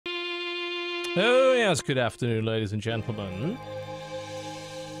Oh yes, good afternoon, ladies and gentlemen.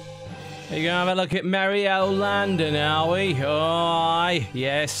 Are you gonna have a look at merry old London, are we? Oh, aye.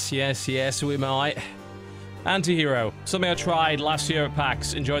 Yes, yes, yes, we might. Antihero, something I tried last year at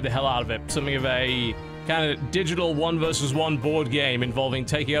PAX, enjoyed the hell out of it. Something of a kind of digital 1 versus 1 board game involving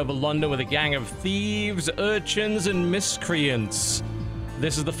taking over London with a gang of thieves, urchins, and miscreants.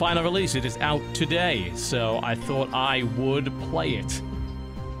 This is the final release. It is out today, so I thought I would play it.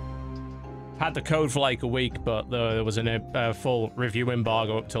 Had the code for like a week, but there was a full review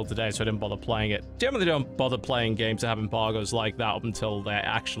embargo up till today, so I didn't bother playing it. Generally don't bother playing games that have embargoes like that up until they're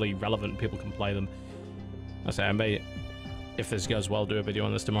actually relevant and people can play them. I say I may, if this goes well, do a video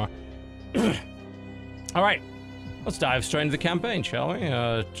on this tomorrow. Alright, let's dive straight into the campaign, shall we?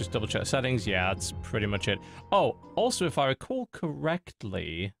 Just double check settings. Yeah, that's pretty much it. Oh, also, if I recall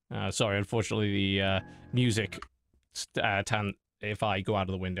correctly... sorry, unfortunately the music... if I go out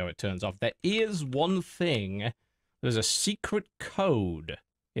of the window, it turns off. There is one thing. There's a secret code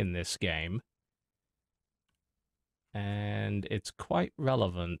in this game. And it's quite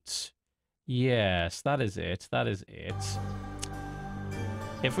relevant. Yes, that is it. That is it.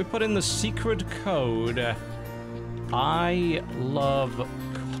 If we put in the secret code, I love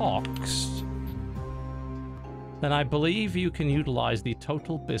cocks, then I believe you can utilize the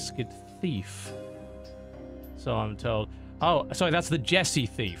Totalbiscuit thief. So I'm told... Oh, sorry, that's the Jesse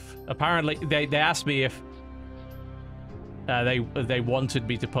thief. Apparently, they asked me if they wanted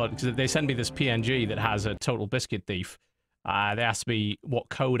me to put, because they sent me this PNG that has a Totalbiscuit thief. They asked me what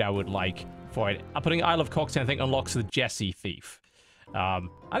code I would like for it. I'm putting I love cocks in, I think unlocks the Jesse thief. I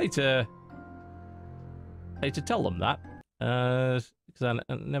need to tell them that, because I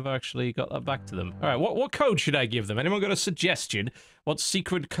never actually got that back to them. All right, what code should I give them? Anyone got a suggestion? What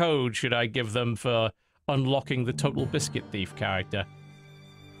secret code should I give them for unlocking the Totalbiscuit thief character?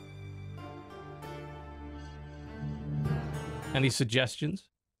 Any suggestions?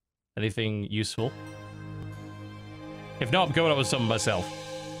 Anything useful? If not, I'm going up with some myself.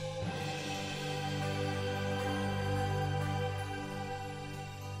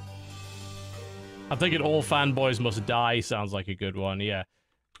 I'm thinking all fanboys must die sounds like a good one, yeah.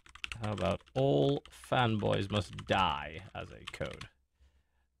 How about all fanboys must die as a code?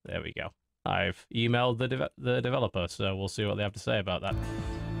 There we go. I've emailed the developer, so we'll see what they have to say about that.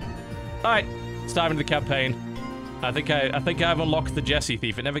 Alright, it's time into the campaign. I think I've unlocked the Jesse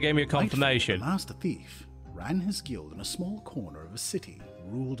thief. It never gave me a confirmation. The master thief ran his guild in a small corner of a city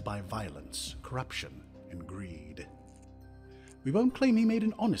ruled by violence, corruption, and greed. We won't claim he made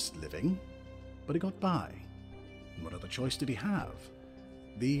an honest living, but he got by. And what other choice did he have?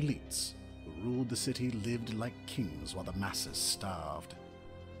 The elites who ruled the city lived like kings while the masses starved.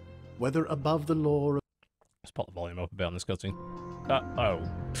 Whether above the law... Let's pop the volume up a bit on this cutscene. Oh.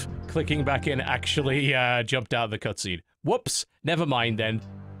 Clicking back in actually jumped out of the cutscene. Whoops! Never mind then.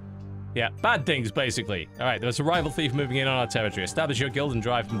 Yeah, bad things, basically. Alright, there's a rival thief moving in on our territory. Establish your guild and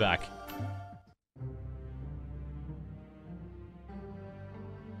drive him back.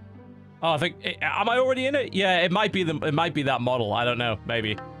 Oh, I think... Am I already in it? Yeah, it might be that model. I don't know.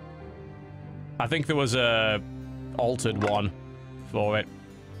 Maybe. I think there was a altered one for it.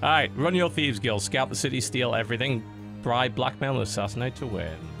 Alright, run your thieves guild. Scout the city, steal everything. Bribe, blackmail, and assassinate to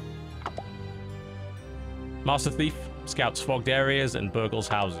win. Master Thief scouts fogged areas and burgles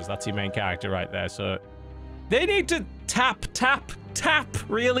houses. That's your main character right there, so... They need to tap, tap, tap!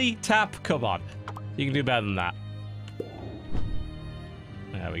 Really? Tap? Come on. You can do better than that.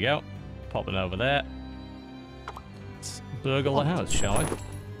 There we go. Popping over there. Let's burgle the house, shall we?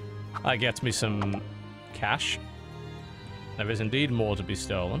 That gets me some cash. There is indeed more to be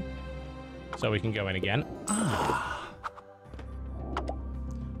stolen. So we can go in again.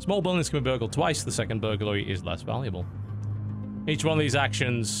 Small buildings can be burgled twice. The second burglary is less valuable. Each one of these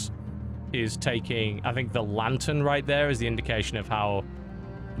actions is taking... I think the lantern right there is the indication of how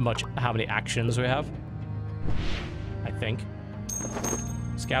many actions we have. I think.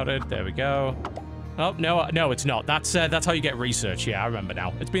 Scouted. There we go. Oh, no, it's not. That's how you get research. Yeah, I remember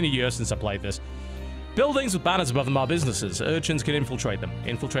now. It's been a year since I played this. Buildings with banners above them are businesses. Urchins can infiltrate them.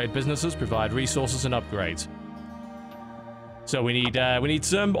 Infiltrate businesses, provide resources and upgrades. So we need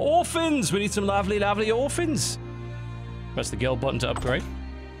some orphans. We need some lovely, lovely orphans. Press the guild button to upgrade.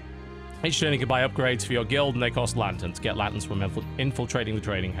 Each turn you can buy upgrades for your guild, and they cost lanterns. Get lanterns from infiltrating the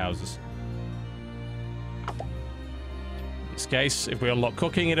trading houses. In this case, if we unlock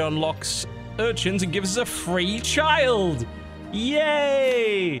cooking, it unlocks urchins and gives us a free child.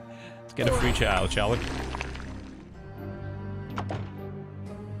 Yay! Let's get a free child, shall we?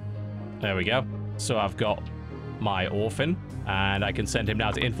 There we go. So I've got my orphan. And I can send him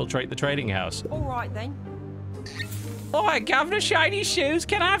now to infiltrate the trading house. All right, then. All right, Governor Shiny Shoes,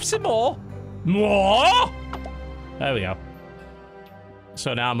 can I have some more? More? There we go.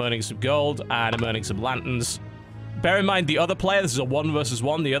 So now I'm earning some gold, and I'm earning some lanterns. Bear in mind, the other player, this is a 1 versus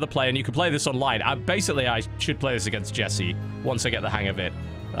 1, the other player, and you can play this online. Basically, I should play this against Jesse once I get the hang of it.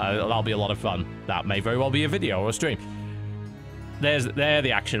 That'll be a lot of fun. That may very well be a video or a stream. There are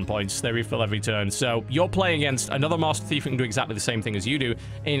the action points. They refill every turn. So you're playing against another Master Thief who can do exactly the same thing as you do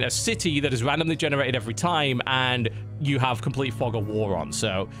in a city that is randomly generated every time, and you have complete fog of war on.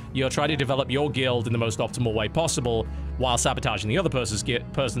 So you're trying to develop your guild in the most optimal way possible while sabotaging the other person's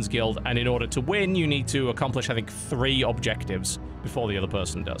guild, and in order to win, you need to accomplish, I think, 3 objectives before the other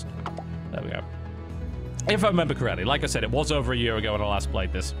person does. There we go. If I remember correctly. Like I said, it was over a year ago when I last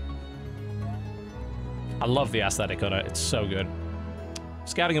played this. I love the aesthetic on it. It's so good.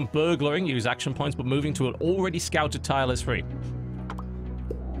 Scouting and burglaring use action points, but moving to an already scouted tile is free.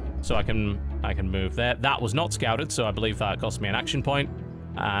 So I can move there. That was not scouted, so I believe that cost me an action point.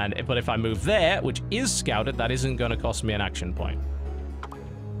 But if I move there, which is scouted, that isn't going to cost me an action point.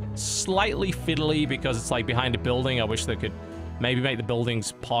 Slightly fiddly because it's like behind a building. I wish they could maybe make the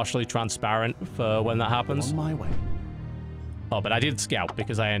buildings partially transparent for when that happens. On my way. Oh, but I did scout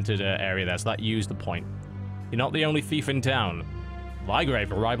because I entered an area there, so that used the point. You're not the only thief in town. Vigrave,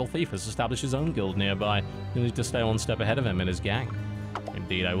 a rival thief, has established his own guild nearby. You need to stay 1 step ahead of him and his gang.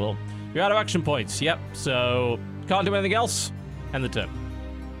 Indeed, I will. You're out of action points. Yep, so can't do anything else. End the turn.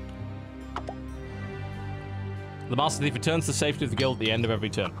 The Master Thief returns to safety of the guild at the end of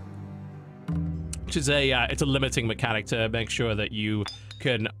every turn. Which is it's a limiting mechanic to make sure that you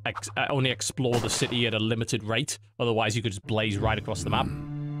can only explore the city at a limited rate. Otherwise, you could just blaze right across the map.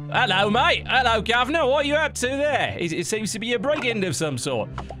 Hello, mate. Hello, Governor. What are you up to there? It seems to be a brigand of some sort.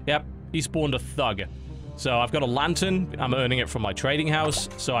 Yep, he spawned a thug. So I've got a lantern. I'm earning it from my trading house.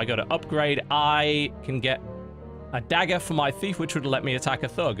 So I got to upgrade. I can get a dagger for my thief, which would let me attack a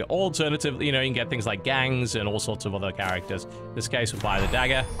thug. Alternatively, you know, you can get things like gangs and all sorts of other characters. In this case, we'll buy the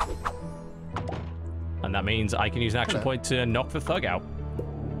dagger. And that means I can use an action point to knock the thug out.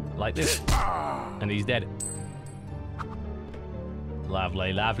 Like this. And he's dead.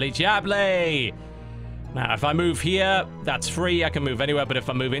 Lovely, lovely, jubbly. Now, if I move here, that's free. I can move anywhere, but if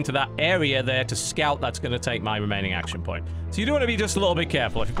I move into that area there to scout, that's going to take my remaining action point. So you do want to be just a little bit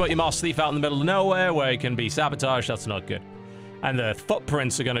careful. If you put your Master Thief out in the middle of nowhere where it can be sabotaged, that's not good. And the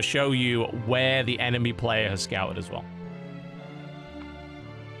footprints are going to show you where the enemy player has scouted as well.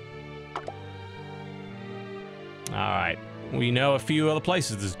 All right. We know a few other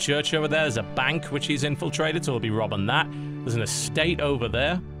places. There's a church over there. There's a bank, which he's infiltrated, so we'll be robbing that. There's an estate over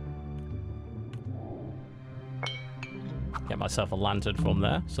there. Get myself a lantern from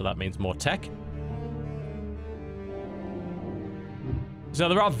there, so that means more tech. So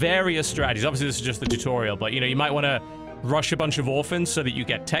there are various strategies. Obviously, this is just the tutorial, but, you know, you might want to rush a bunch of orphans so that you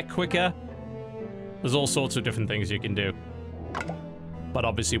get tech quicker. There's all sorts of different things you can do. But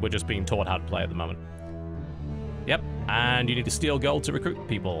obviously, we're just being taught how to play at the moment. Yep, and you need to steal gold to recruit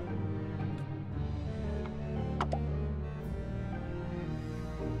people.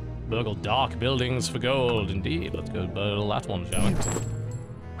 Burgle dark buildings for gold, indeed. Let's go burgle that one, shall we?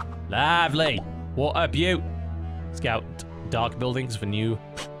 Lovely. What a beaut. Scout dark buildings for new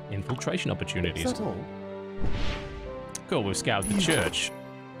infiltration opportunities. Is that all? Cool, we've scouted the church.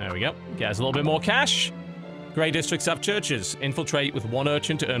 There we go. Get us a little bit more cash. Grey districts have churches. Infiltrate with 1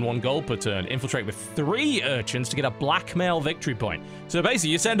 urchin to earn 1 gold per turn. Infiltrate with 3 urchins to get a blackmail victory point. So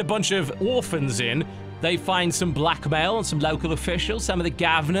basically, you send a bunch of orphans in, they find some blackmail and some local officials, some of the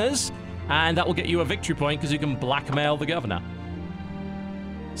governors, and that will get you a victory point because you can blackmail the governor.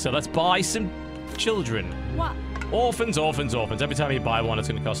 So let's buy some children. What? Orphans, orphans, orphans. Every time you buy one, it's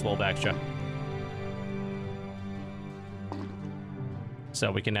going to cost a little bit extra. So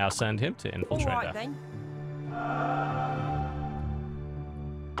we can now send him to infiltrate All right, there. then.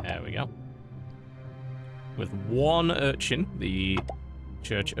 There we go. With 1 urchin, the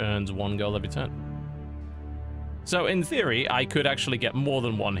church earns 1 gold every turn. So in theory, I could actually get more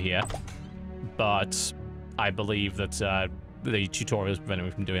than 1 here, but I believe that the tutorial is preventing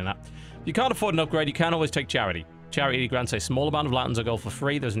me from doing that. If you can't afford an upgrade, you can always take charity. Charity grants a small amount of lanterns or gold for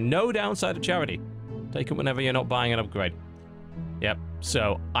free. There's no downside to charity. Take it whenever you're not buying an upgrade. Yep,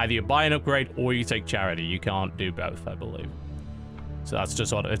 so either you buy an upgrade or you take charity. You can't do both, I believe. So that's just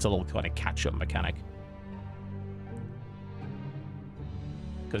sort of, it's a little kind of catch-up mechanic.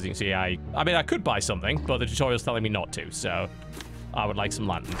 Because you can see, I mean, I could buy something, but the tutorial's telling me not to, so I would like some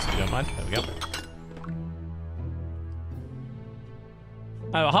lanterns, if you don't mind. There we go.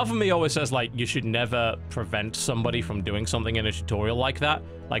 Half of me always says, like, you should never prevent somebody from doing something in a tutorial like that.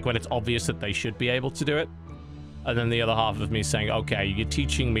 Like, when it's obvious that they should be able to do it. And then the other half of me is saying, okay, you're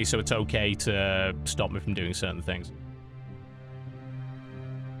teaching me, so it's okay to stop me from doing certain things.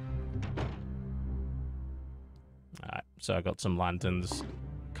 Alright, so I got some lanterns.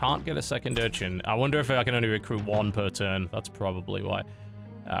 Can't get a second urchin. I wonder if I can only recruit one per turn. That's probably why.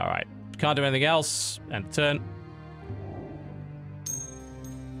 Alright. Can't do anything else. End turn.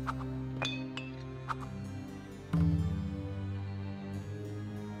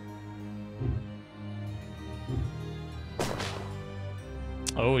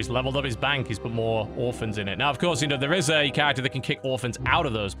 Oh, he's leveled up his bank. He's put more orphans in it. Now, of course, you know, there is a character that can kick orphans out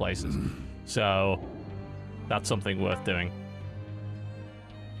of those places. So, that's something worth doing.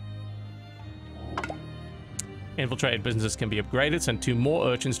 Infiltrated businesses can be upgraded. Send 2 more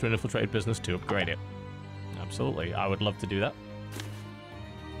urchins to an infiltrated business to upgrade it. Absolutely. I would love to do that.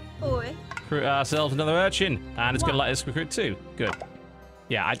 Oi. Recruit ourselves another urchin. And it's going to let us recruit 2. Good.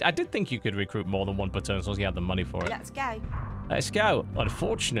 Yeah, I did think you could recruit more than 1 per turn as long as you had the money for it. Let's go. Let's go.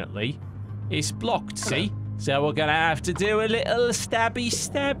 Unfortunately, it's blocked, see? So we're gonna have to do a little stabby.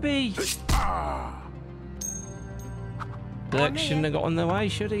 Dirk shouldn't have got in the way,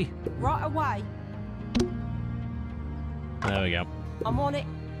 should he? Right away. There we go. I'm on it.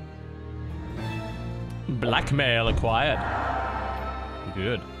 Blackmail acquired.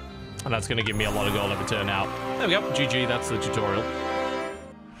 Good. And that's gonna give me a lot of gold every turn now. There we go. GG, that's the tutorial.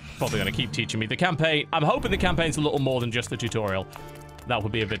 Probably going to keep teaching me the campaign. I'm hoping the campaign's a little more than just the tutorial. That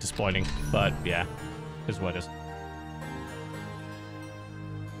would be a bit disappointing, but yeah, is what it is.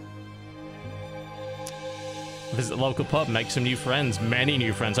 Visit the local pub, make some new friends, many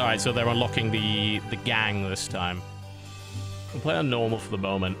new friends. All right, so they're unlocking the gang this time. I'll play on normal for the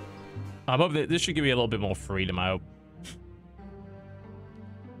moment. I'm hoping that this should give me a little bit more freedom, I hope.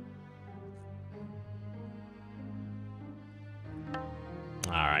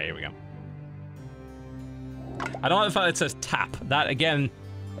 Alright, here we go. I don't like the fact that it says tap. That, again,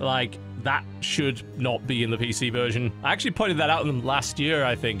 like, that should not be in the PC version. I actually pointed that out in them last year,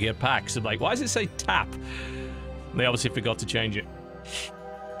 I think, at PAX. I'm like, why does it say tap? And they obviously forgot to change it.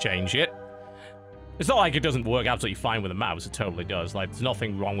 Change it. It's not like it doesn't work absolutely fine with a mouse. It totally does. Like, there's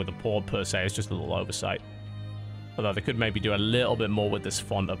nothing wrong with the port per se. It's just a little oversight. Although they could maybe do a little bit more with this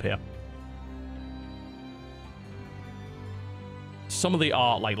font up here. Some of the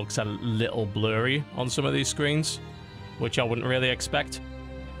art, like, looks a little blurry on some of these screens, which I wouldn't really expect.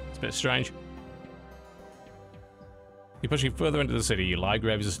 It's a bit strange. You're pushing further into the city. You lie,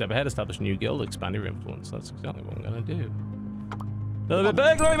 graves a step ahead, establish a new guild, expand your influence. That's exactly what I'm gonna do. A little bit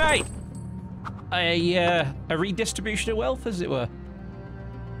burglary, mate! A redistribution of wealth, as it were.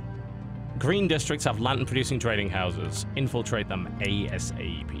 Green districts have lantern-producing trading houses. Infiltrate them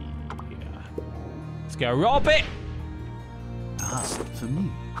ASAP. Let's go rob it! Ah, for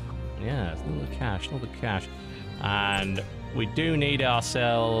me. Yeah, it's a little bit of cash. And we do need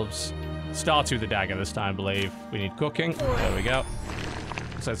ourselves Starts with the dagger this time, I believe. We need cooking. There we go.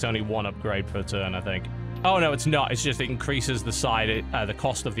 So it's only 1 upgrade per turn, I think. Oh, no, it's not. It's just it increases the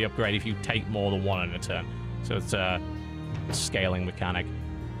cost of the upgrade if you take more than 1 in a turn. So it's a scaling mechanic.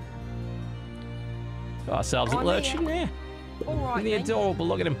 Got ourselves a lurchin there. All right, Isn't he adorable?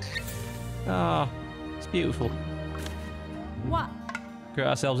 Look at him. Ah, oh, it's beautiful. What? Get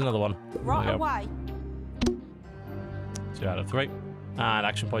ourselves another one. Right away. 2 out of 3. And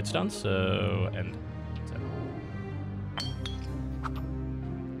action points done, so end.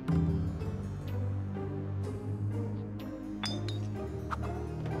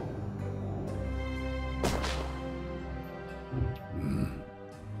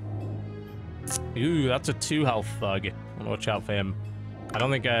 Ooh, that's a 2 health thug. I want to watch out for him. I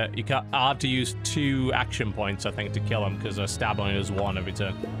don't think you can't. I have to use 2 action points, I think, to kill him because a stab only does 1 every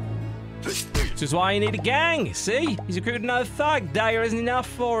turn. Which is why you need a gang. See, he's recruited another thug. Dagger isn't enough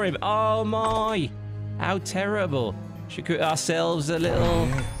for him. Oh my, how terrible! Should recruit ourselves a little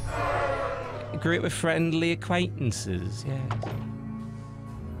group of friendly acquaintances. Yes.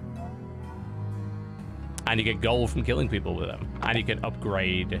 And you get gold from killing people with them. And you can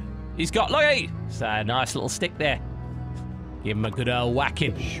upgrade. He's got, look, it's a nice little stick there. Give him a good old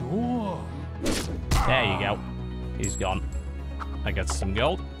whacking. Sure. There you go. He's gone. I got some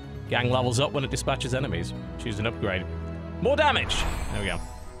gold. Gang levels up when it dispatches enemies. Choose an upgrade. More damage. There we go.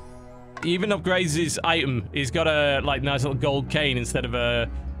 He even upgrades his item. He's got a like nice little gold cane instead of a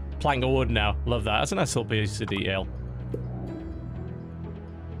plank of wood now. Love that. That's a nice little piece of detail.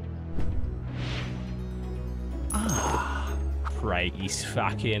 Ah, break his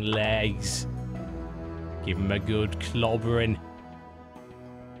fucking legs. Give him a good clobbering.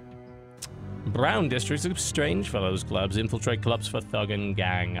 Brown districts of strange fellows clubs. Infiltrate clubs for thug and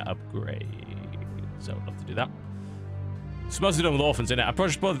gang upgrade. So I'd love to do that. It's mostly done with orphans in it. I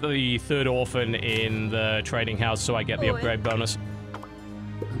probably should put the third orphan in the trading house so I get the upgrade bonus.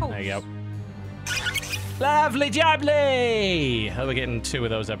 There you go. Lovely jubbly! Oh, we're getting 2 of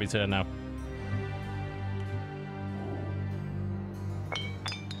those every turn now.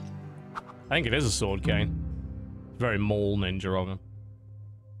 I think it is a sword cane. Very mole ninja of him.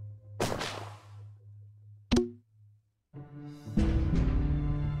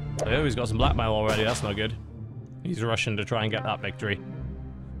 Oh, he's got some blackmail already. That's not good. He's rushing to try and get that victory.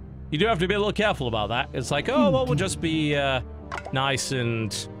 You do have to be a little careful about that. It's like, oh, well, we'll just be nice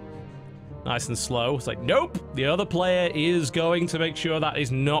and slow. It's like, nope. The other player is going to make sure that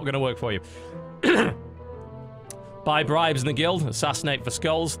is not going to work for you. Buy bribes in the guild. Assassinate for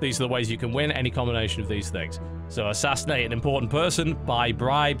skulls. These are the ways you can win any combination of these things. So assassinate an important person, buy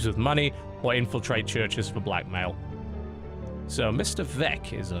bribes with money, or infiltrate churches for blackmail. So Mr.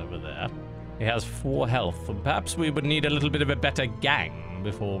 Vec is over there. He has 4 health, and perhaps we would need a little bit of a better gang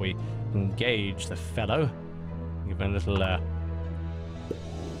before we engage the fellow. Give him a little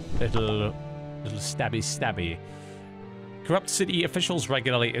stabby. Corrupt city officials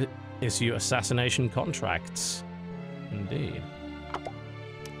regularly issue assassination contracts. Indeed.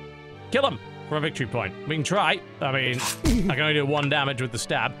 Kill him for a victory point. We can try. I mean, I can only do 1 damage with the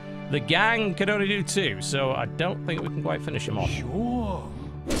stab. The gang can only do 2, so I don't think we can quite finish him off. Sure.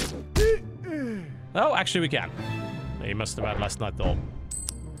 Oh, actually we can. He must have had less than I thought.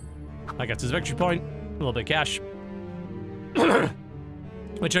 That gets his victory point. A little bit of cash.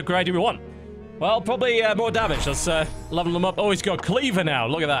 Which upgrade do we want? Well, probably more damage. Let's level them up. Oh, he's got a cleaver now.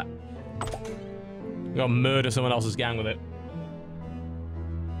 Look at that. We've got to murder someone else's gang with it.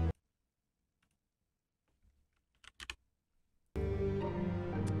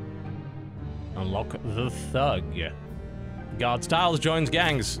 Unlock the thug. Guards tiles joins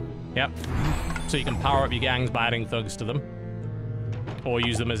gangs. Yep. So you can power up your gangs by adding thugs to them. Or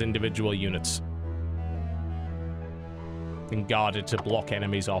use them as individual units. And guarded to block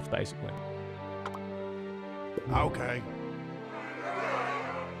enemies off, basically. Okay.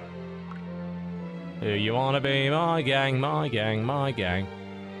 Do you wanna be my gang, my gang, my gang?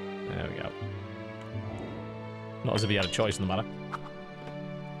 There we go. Not as if he had a choice in the matter.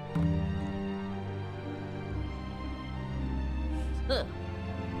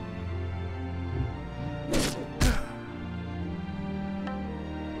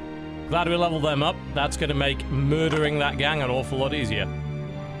 Glad we leveled them up. That's going to make murdering that gang an awful lot easier.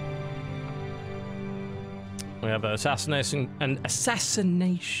 We have an assassination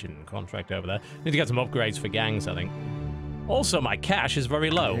contract over there. Need to get some upgrades for gangs, I think. Also, my cash is very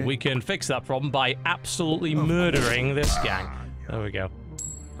low. We can fix that problem by absolutely murdering this gang. There we go.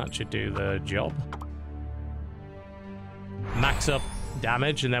 That should do the job. Max up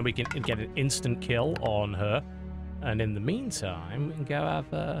damage, and then we can get an instant kill on her. And in the meantime, we can go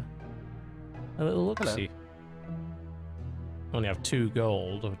have a little look-see. Only have 2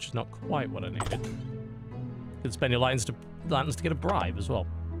 gold, which is not quite what I needed. You can spend your lanterns to get a bribe as well.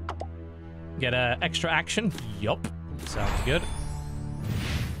 Get extra action. Yup. Sounds good.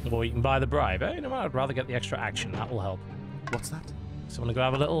 Or you can buy the bribe. You know what? I'd rather get the extra action. That will help. What's that? So I'm gonna go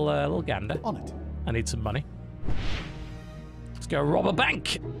have a little gander. On it. I need some money. Let's go rob a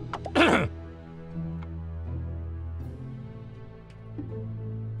bank.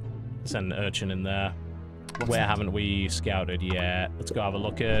 Send an urchin in there. Where haven't we scouted yet? Let's go have a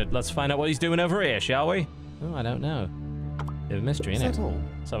look at... Let's find out what he's doing over here, shall we? Oh, I don't know. Bit of a mystery, innit?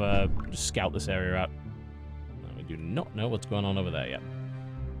 Let's have a... Just scout this area out. No, we do not know what's going on over there yet.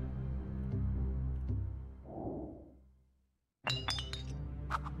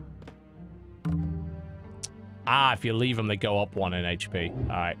 Ah, if you leave them, they go up 1 in HP.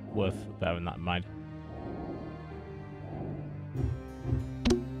 Alright, worth bearing that in mind.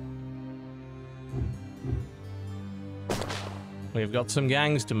 We've got some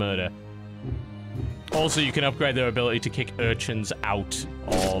gangs to murder. Also, you can upgrade their ability to kick urchins out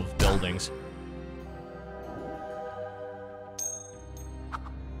of buildings.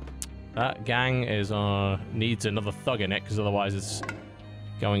 That gang is needs another thug in it, because otherwise it's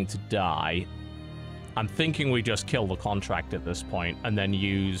going to die. I'm thinking we just kill the contract at this point, and then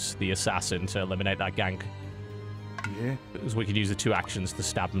use the assassin to eliminate that gang. Yeah. Because we could use the 2 actions to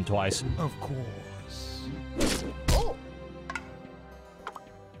stab them twice. Of course.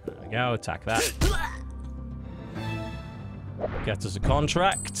 There we go, attack that. Gets us a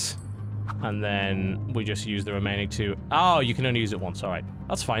contract. And then we just use the remaining 2. Oh, you can only use it once, alright.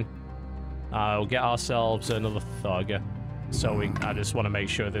 That's fine. We'll get ourselves another thug. So I just want to make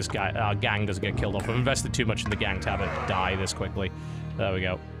sure this guy, our gang doesn't get killed off. I've invested too much in the gang to have it die this quickly. There we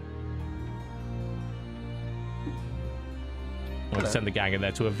go. I'm going to send the gang in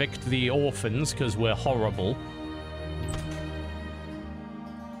there to evict the orphans, because we're horrible.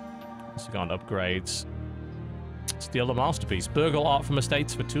 So on upgrades. Steal the masterpiece. Burgle art from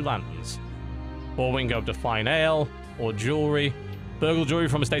estates for 2 lanterns. Or we can go up to fine ale, or jewelry. Burgle jewelry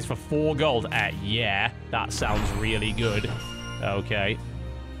from estates for 4 gold. Yeah, that sounds really good. Okay.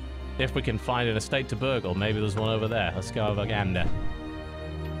 If we can find an estate to burgle, maybe there's one over there. Let's go over gander.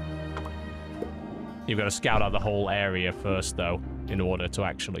 You've got to scout out the whole area first, though, in order to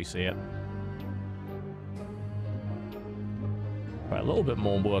actually see it. Right, a little bit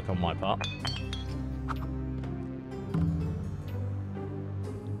more work on my part.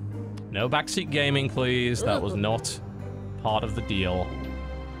 No backseat gaming, please. That was not part of the deal.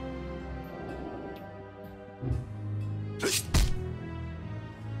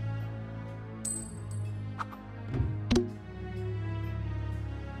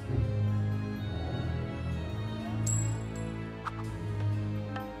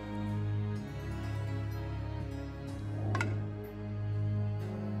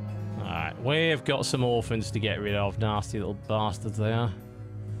 Alright, we've got some orphans to get rid of. Nasty little bastards they are.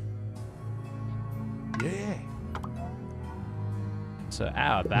 Yeah. So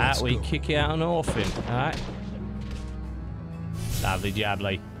out of that, we kick out an orphan. Alright. Lovely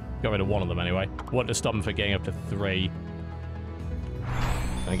jabbly. Got rid of one of them anyway. Want to stop him from getting up to 3.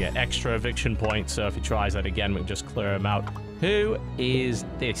 Gonna get extra eviction points, so if he tries that again, we can just clear him out. Who is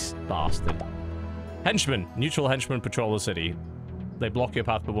this bastard? Henchmen. Neutral henchmen patrol the city. They block your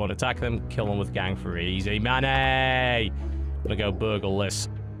path but won't attack them. Kill them with gang for easy money. Gonna go burgle this.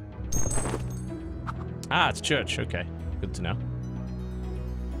 Ah, it's church. Okay. Good to know.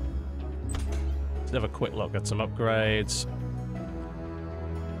 Let's have a quick look at some upgrades.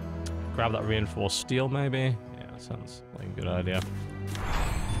 Grab that reinforced steel, maybe? Yeah, that sounds like a good idea.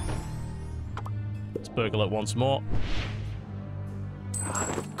 Let's burgle it once more.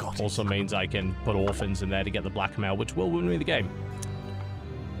 Also means I can put orphans in there to get the blackmail, which will win me the game.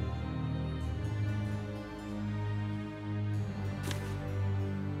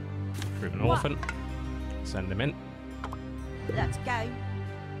 Recruit an orphan. Send them in. Let's go.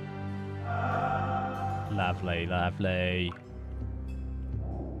 Lovely, lovely.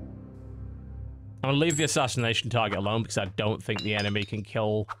 I'm going to leave the assassination target alone because I don't think the enemy can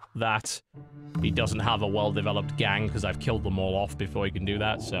kill that. He doesn't have a well-developed gang because I've killed them all off before he can do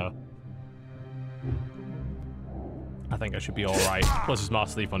that, so... I think I should be alright. Plus his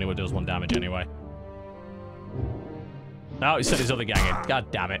Master Thief only does 1 damage anyway. Oh, he sent his other gang in.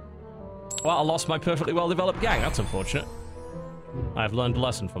 God damn it. Well, I lost my perfectly well-developed gang. That's unfortunate. I've learned a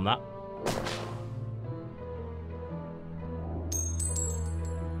lesson from that.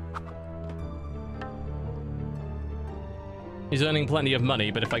 He's earning plenty of money,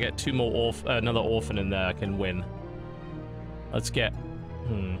 but if I get 2 more another orphan in there, I can win. Let's get...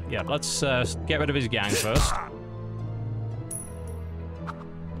 yeah, let's get rid of his gang first.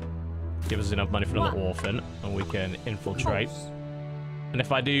 Give us enough money for another orphan, and we can infiltrate. And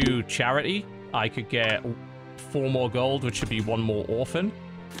if I do charity, I could get 4 more gold, which should be 1 more orphan.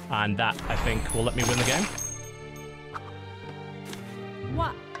 And that, I think, will let me win the game.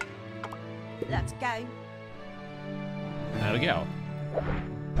 What? Let's go. There we go.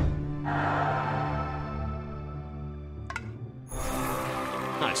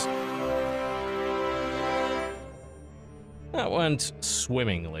 Nice. That went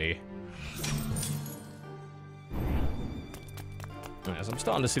swimmingly. As I'm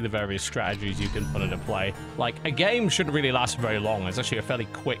starting to see the various strategies you can put into play. Like, a game shouldn't really last very long. It's actually a fairly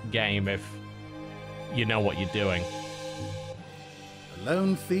quick game if you know what you're doing. A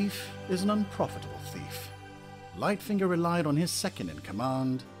lone thief is an unprofitable thief. Lightfinger relied on his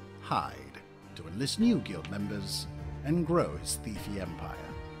second-in-command, Hyde, to enlist new guild members and grow his thiefy empire.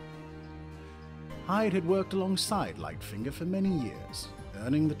 Hyde had worked alongside Lightfinger for many years,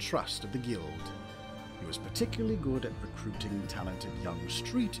 earning the trust of the guild. He was particularly good at recruiting talented young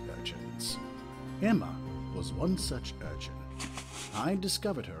street urchins. Emma was one such urchin. Hyde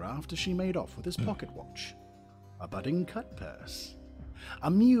discovered her after she made off with his pocket watch, a budding cut purse.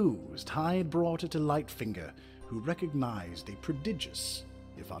 Amused, Hyde brought it to Lightfinger, who recognized a prodigious,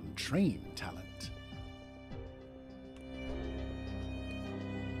 if untrained, talent.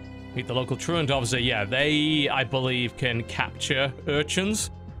 Meet the local truant officer. Yeah, they, I believe, can capture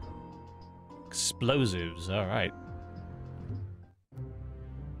urchins. Explosives, alright.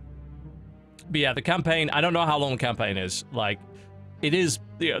 But yeah, the campaign, I don't know how long the campaign is. Like, it is,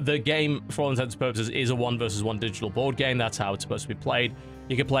 the game, for all intents and purposes, is a 1 versus 1 digital board game. That's how it's supposed to be played.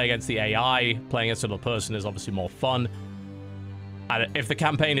 You can play against the AI. Playing against another person is obviously more fun. And if the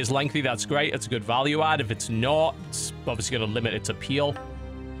campaign is lengthy, that's great. It's a good value add. If it's not, it's obviously going to limit its appeal.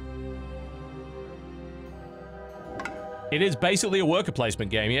 It is basically a worker placement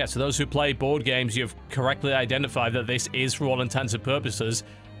game, yeah. So those who play board games, you've correctly identified that this is, for all intents and purposes,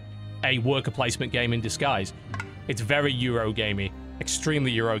 a worker placement game in disguise. It's very Eurogamey,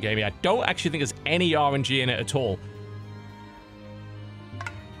 extremely Eurogamey. I don't actually think there's any RNG in it at all.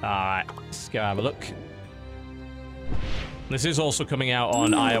 Alright, let's go have a look. This is also coming out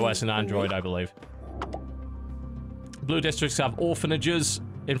on iOS and Android, I believe. Blue districts have orphanages.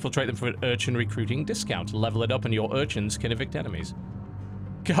 Infiltrate them for an urchin recruiting discount. Level it up and your urchins can evict enemies.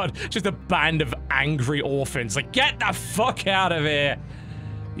 God, just a band of angry orphans. Like, get the fuck out of here,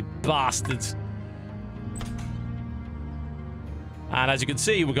 you bastards. And as you can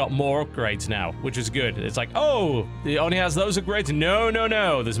see, we've got more upgrades now, which is good. It's like, oh, it only has those upgrades? No, no,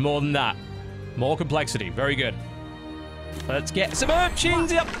 no. There's more than that. More complexity. Very good. Let's get some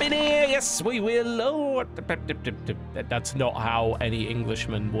urchins up in here. Yes, we will. Oh, that's not how any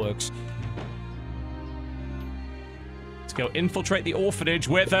Englishman works. Let's go infiltrate the orphanage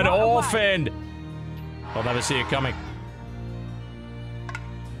with an orphan. I'll never see it coming.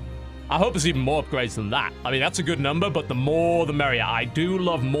 I hope there's even more upgrades than that. I mean, that's a good number, but the more the merrier. I do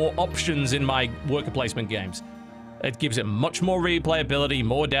love more options in my worker placement games. It gives it much more replayability,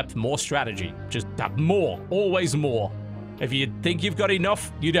 more depth, more strategy. Just have more. Always more. If you think you've got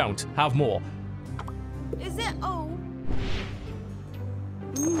enough, you don't. Have more. Is it all?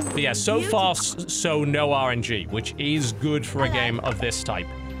 But yeah, so far, so no RNG, which is good for a game of this type.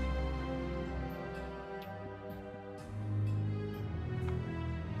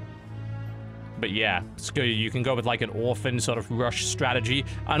 But yeah, you can go with like an orphan sort of rush strategy.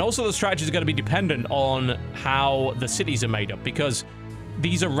 And also the strategy is going to be dependent on how the cities are made up, because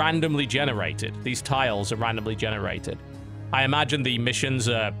these are randomly generated. These tiles are randomly generated. I imagine the missions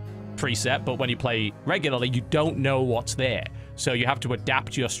are preset, but when you play regularly, you don't know what's there. So you have to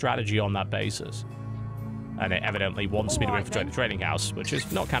adapt your strategy on that basis. And it evidently wants me to infiltrate the trading house, which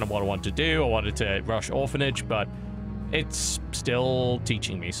is not kind of what I wanted to do. I wanted to rush orphanage, but it's still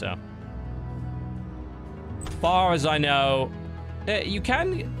teaching me, so. As far as I know, you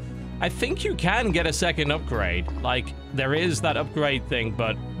can... I think you can get a second upgrade. Like, there is that upgrade thing,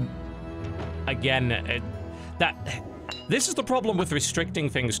 but... Again, this is the problem with restricting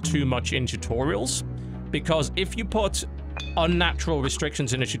things too much in tutorials, because if you put unnatural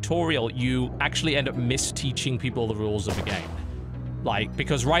restrictions in a tutorial, you actually end up misteaching people the rules of the game. Like,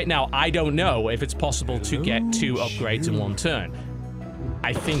 because right now, I don't know if it's possible to get 2 upgrades in 1 turn.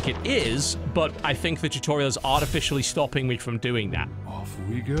 I think it is, but I think the tutorial is artificially stopping me from doing that. Off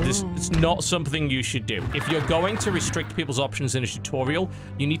we go. It's not something you should do. If you're going to restrict people's options in a tutorial,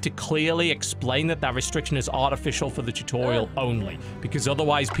 you need to clearly explain that that restriction is artificial for the tutorial only, because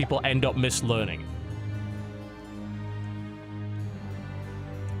otherwise people end up mislearning.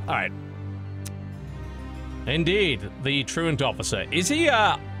 Alright. Indeed, the truant officer. Is he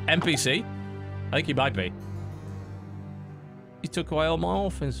a NPC? I think he might be. He took away all my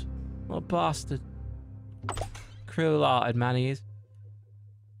orphans. What a bastard. Cruel-hearted man he is.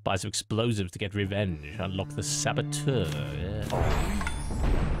 Buy some explosives to get revenge. Unlock the saboteur. Yeah.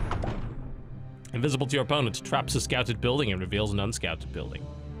 Invisible to your opponent. Traps a scouted building and reveals an unscouted building.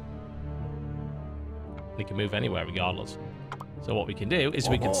 We can move anywhere regardless. So what we can do is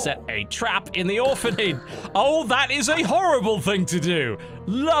we can set a trap in the orphanage. Oh, that is a horrible thing to do.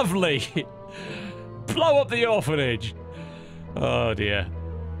 Lovely. Blow up the orphanage. Oh dear.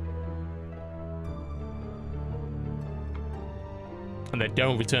 And they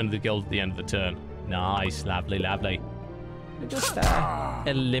don't return to the guild at the end of the turn. Nice, lovely, lovely. We just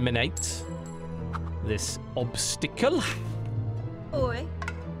eliminate this obstacle. Oi.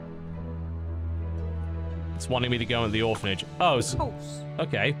 It's wanting me to go in the orphanage. Oh,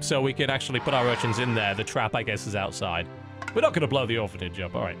 okay. So we can actually put our urchins in there. The trap, I guess, is outside. We're not going to blow the orphanage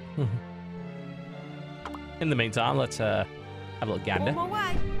up. All right. In the meantime, let's have a little gander. On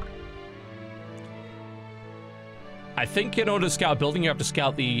my way. I think in order to scout a building, you have to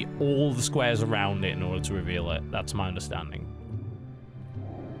scout all the squares around it in order to reveal it. That's my understanding.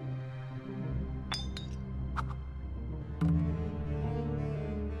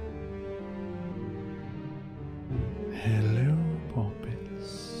 Hello,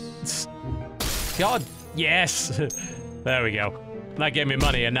 Poppins. God, yes. There we go. That gave me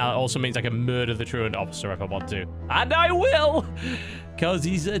money, and now it also means I can murder the truant officer if I want to. And I will! Because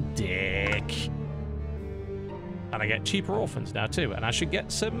he's a dick. And I get cheaper orphans now too. And I should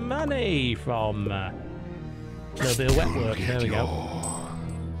get some money from a little bit of wet work. There we go.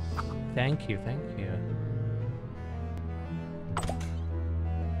 Thank you, thank you.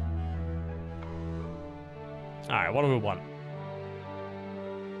 Alright, what do we want?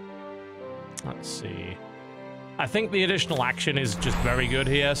 Let's see. I think the additional action is just very good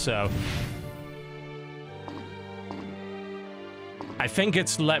here, so... I think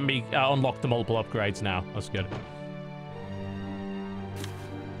it's let me unlock the multiple upgrades now. That's good.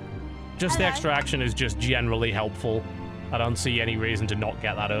 Just the extra action is just generally helpful. I don't see any reason to not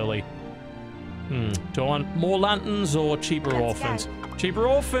get that early. Do I want more lanterns or cheaper orphans? Cheaper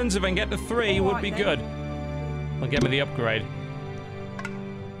orphans, if I can get to 3, would be good. Will get me the upgrade.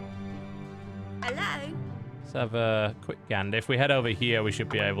 Hello? Let's have a quick gander. If we head over here, we should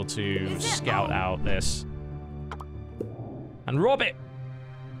be able to scout out this. And rob it!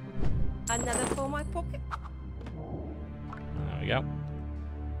 Another for my pocket? There we go.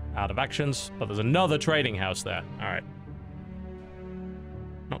 Out of actions, but there's another trading house there. Alright.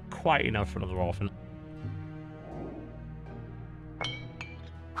 Not quite enough for another orphan.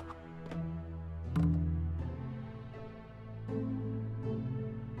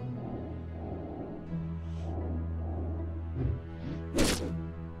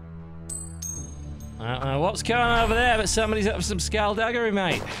 I don't know what's going on over there, but somebody's up for some skullduggery,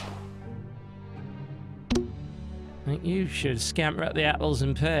 mate. I think you should scamper at the apples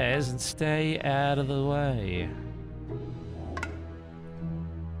and pears and stay out of the way.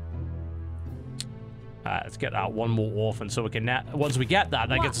 Let's get out one more orphan so we can... Once we get that,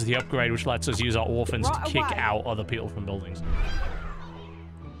 that gets us the upgrade, which lets us use our orphans to kick out other people from buildings.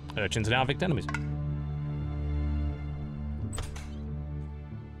 Urchins are now victim enemies.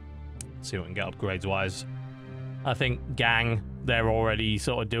 Let's see what we can get upgrades-wise. I think gang, they're already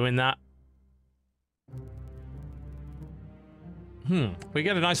sort of doing that. We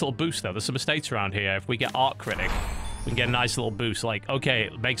get a nice little boost, though. There's some estates around here. If we get Art Critic, we can get a nice little boost. Like, okay,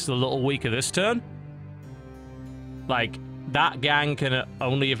 it makes it a little weaker this turn. Like, that gang can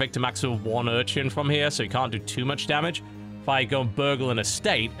only evict a maximum of 1 urchin from here, so you can't do too much damage. If I go and burgle an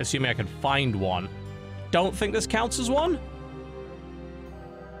estate, assuming I can find one, don't think this counts as one?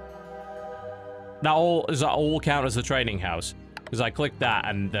 Does that all count as the trading house? Because I clicked that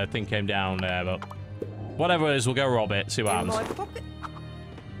and the thing came down there, but... Whatever it is, we'll go rob it, see what happens.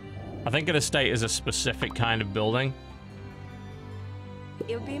 I think an estate is a specific kind of building.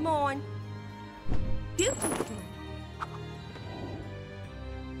 It'll be mine.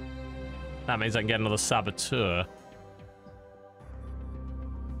 That means I can get another saboteur.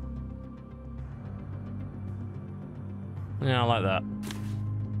 Yeah, I like that.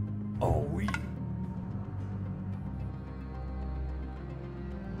 Oh, oui.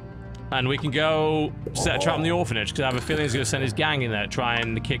 And we can go set a trap in the orphanage, because I have a feeling he's going to send his gang in there to try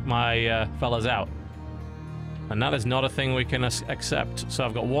and kick my fellas out. And that is not a thing we can accept. So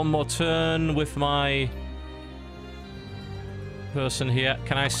I've got one more turn with my person here.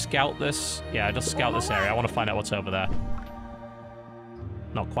 Can I scout this? Yeah, just scout this area. I want to find out what's over there.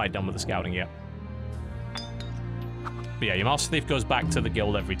 Not quite done with the scouting yet. But yeah, your Master Thief goes back to the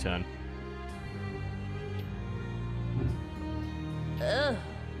guild every turn. Ugh.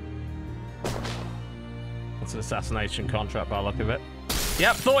 That's an assassination contract by the look of it.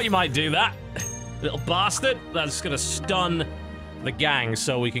 Yep, thought you might do that. Little bastard. That's gonna stun the gang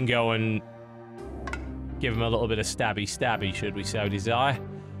so we can go and give him a little bit of stabby should we so desire.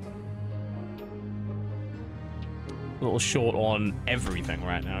 A little short on everything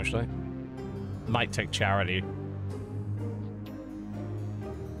right now, actually. Might take charity.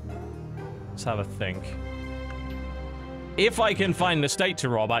 Let's have a think. If I can find an estate to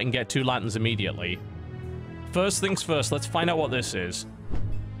rob, I can get 2 lanterns immediately. First things first, let's find out what this is.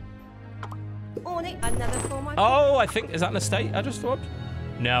 Another for my Oh, I think... Is that an estate I just robbed?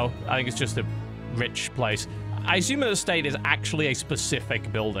 No, I think it's just a rich place. I assume an estate is actually a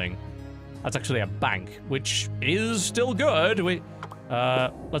specific building. That's actually a bank, which is still good.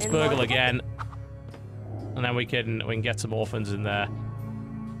 Let's burgle again. And then we can get some orphans in there.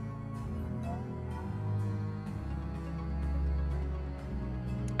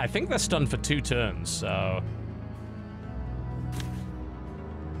 I think they're stunned for 2 turns, so...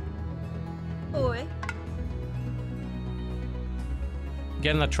 Oi.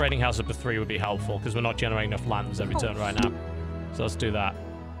 Getting that trading house up to 3 would be helpful, because we're not generating enough lanterns every turn right now. So let's do that.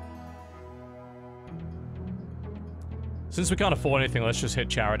 Since we can't afford anything, let's just hit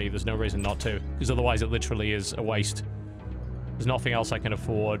charity. There's no reason not to, because otherwise it literally is a waste. There's nothing else I can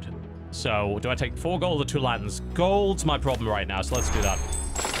afford. So, do I take 4 gold or 2 lanterns? Gold's my problem right now, so let's do that.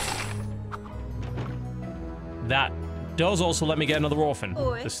 that does also let me get another orphan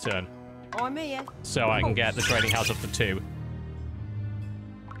Oi. this turn. I'm here. So I can get the trading house up to 2.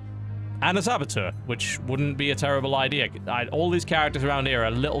 And a saboteur, which wouldn't be a terrible idea. All these characters around here are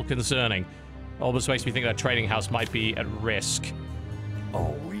a little concerning. Almost makes me think that trading house might be at risk.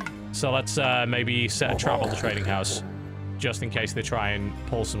 Oh, we. So let's maybe set a trap on the trading house, just in case they try and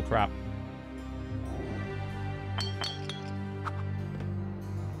pull some crap.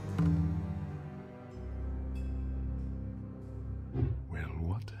 Well,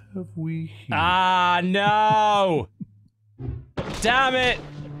 what have we here? Ah, no! Damn it!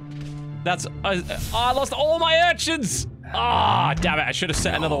 That's... I lost all my urchins! Ah, damn it, I should have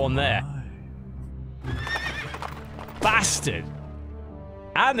set another one there. Bastard!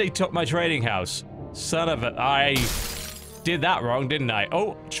 And they took my trading house. Son of a... I did that wrong, didn't I?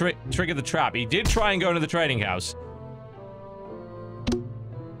 Oh, triggered the trap. He did try and go into the trading house.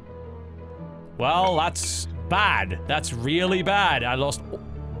 Well, that's bad. That's really bad. I lost...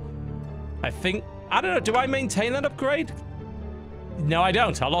 I think... I don't know, do I maintain that upgrade? No, I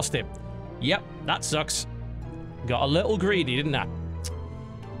don't. I lost it. Yep, that sucks. Got a little greedy, didn't I?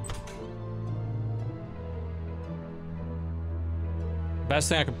 Best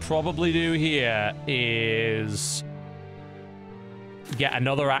thing I could probably do here is get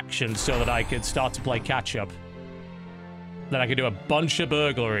another action so that I could start to play catch-up. Then I could do a bunch of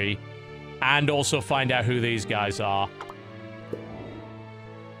burglary and also find out who these guys are.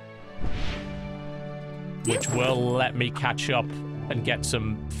 Which will let me catch up and get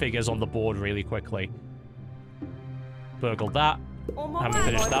some figures on the board really quickly. Burgled that. Haven't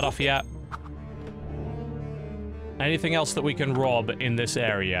finished that off yet. Anything else that we can rob in this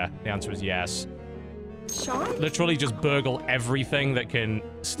area? The answer is yes. Shine? Literally just burgle everything that can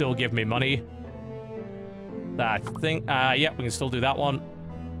still give me money. I think, yeah, we can still do that one.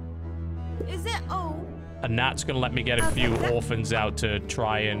 Is it all? And that's gonna let me get a few orphans out to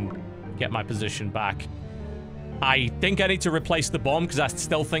try and get my position back. I think I need to replace the bomb because I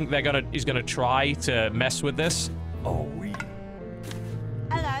still think he's gonna try to mess with this. Oh, we.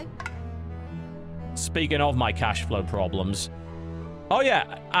 Hello. Speaking of my cash flow problems. Oh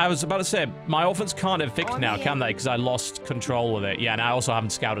yeah, I was about to say, my orphans can't evict now, can they? Because I lost control with it. Yeah, and I also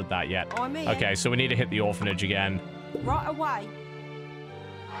haven't scouted that yet. I'm here. Okay, so we need to hit the orphanage again. Right away.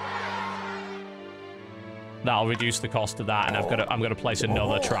 That'll reduce the cost of that, and I'm gonna place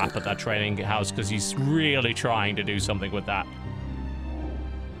another trap at that trading house because he's really trying to do something with that.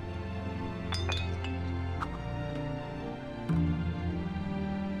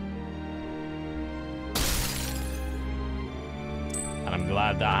 And I'm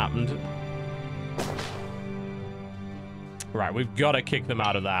glad that happened. Right, we've got to kick them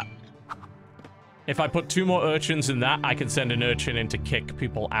out of that. If I put 2 more urchins in that, I can send an urchin in to kick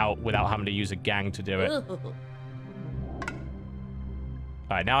people out without having to use a gang to do it.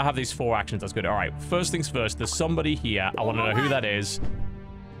 Alright, now I have these 4 actions. That's good. Alright, first things first. There's somebody here. I want to know who that is.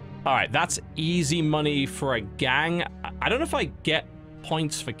 Alright, that's easy money for a gang. I don't know if I get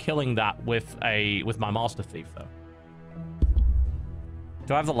points for killing that with my Master Thief, though.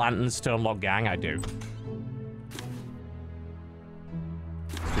 Do I have the lanterns to unlock gang? I do.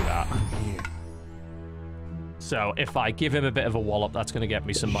 Let's do that. So, if I give him a bit of a wallop, that's going to get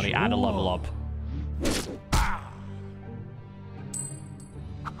me some money and a level up.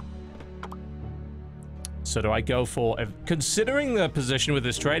 So do I go for... Considering the position with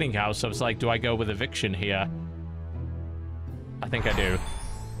this trading house, I was like, do I go with eviction here? I think I do.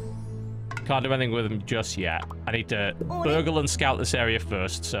 Can't do anything with them just yet. I need to burgle and scout this area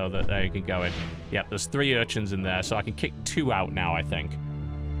first so that they can go in. Yep, there's 3 urchins in there, so I can kick 2 out now, I think.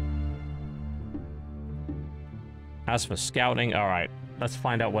 As for scouting, alright. Let's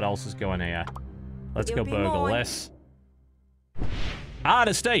find out what else is going here. Let's go burgle this. Ah, an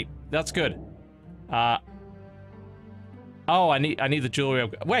estate! That's good. Oh, I need the jewelry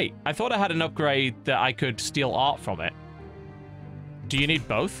upgrade. Wait, I thought I had an upgrade that I could steal art from it. Do you need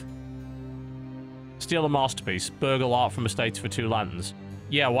both? Steal a masterpiece. Burgle art from estates for 2 lanterns.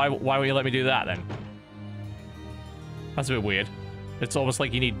 Yeah, why won't you let me do that, then? That's a bit weird. It's almost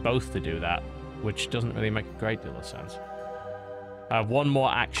like you need both to do that, which doesn't really make a great deal of sense. I have 1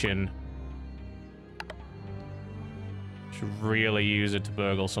 more action. Should really use it to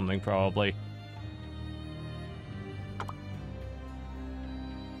burgle something, probably.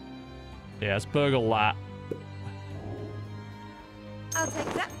 Yeah, let's burgle that. I'll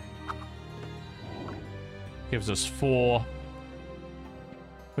take that. Gives us 4.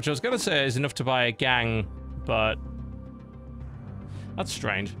 Which I was going to say is enough to buy a gang, but... That's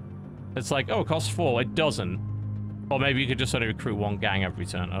strange. It's like, oh, it costs 4. It doesn't. Or maybe you could just only recruit 1 gang every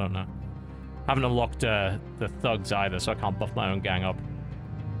turn. I don't know. Haven't unlocked the thugs either, so I can't buff my own gang up.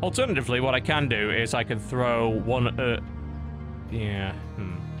 Alternatively, what I can do is I can throw one... yeah,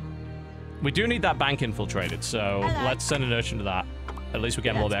 We do need that bank infiltrated, so let's send an urchin to that. At least we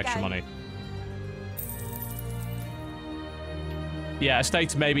get a little bit extra money. Yeah,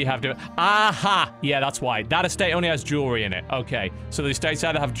 estates maybe have to... Aha! Yeah, that's why. That estate only has jewelry in it. Okay. So the estates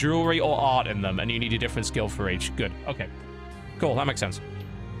either have jewelry or art in them, and you need a different skill for each. Good. Okay. Cool, that makes sense.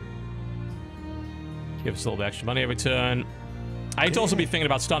 Give us a little bit extra money every turn. I need to also be thinking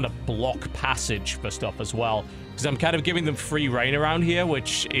about starting to block passage for stuff as well, because I'm kind of giving them free reign around here,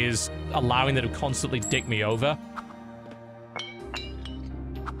 which is allowing them to constantly dick me over.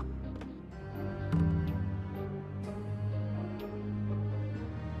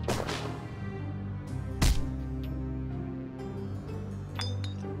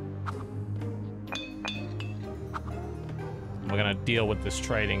 We're gonna deal with this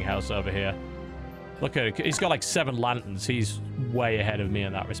trading house over here. Look at it. He's got like 7 lanterns. He's way ahead of me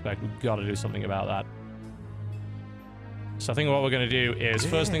in that respect. We've got to do something about that. So I think what we're going to do is,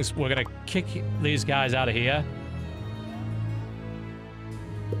 first things, we're going to kick these guys out of here.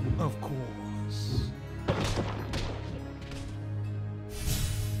 Of course.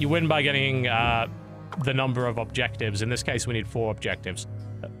 You win by getting the number of objectives. In this case, we need 4 objectives.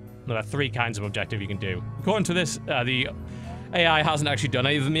 There are 3 kinds of objective you can do. According to this, the AI hasn't actually done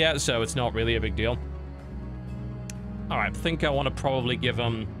any of them yet, so it's not really a big deal. Alright, I think I want to probably give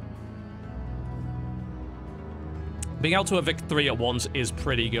them... Being able to evict 3 at once is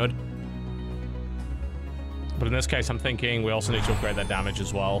pretty good. But in this case, I'm thinking we also need to upgrade their damage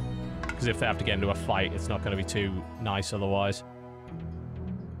as well. Because if they have to get into a fight, it's not going to be too nice otherwise.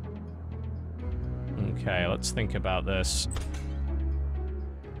 Okay, let's think about this.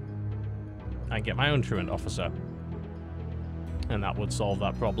 I get my own truant officer. And that would solve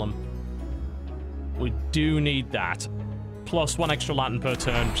that problem. We do need that. Plus 1 extra lantern per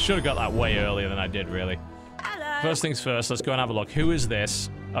turn. Should have got that way earlier than I did, really. Hello. First things first, let's go and have a look. Who is this?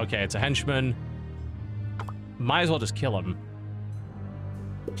 Okay, it's a henchman. Might as well just kill him.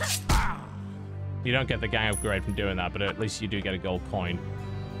 You don't get the gang upgrade from doing that, but at least you do get a gold coin.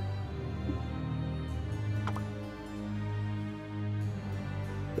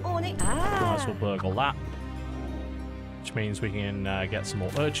 On it. Might as well burgle that. Which means we can get some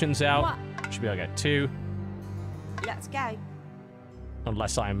more urchins out. What? Should be able to get 2. Let's go.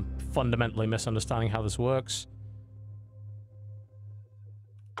 Unless I'm fundamentally misunderstanding how this works.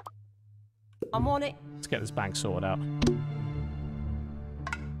 I'm on it. Let's get this bank sorted out.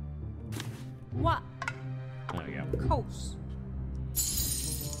 What? There we go. Of course.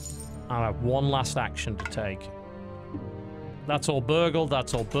 I have 1 last action to take. That's all burgled,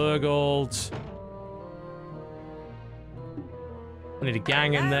 that's all burgled. I need a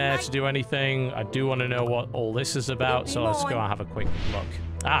gang in there to do anything. I do want to know what all this is about, so let's go and have a quick look.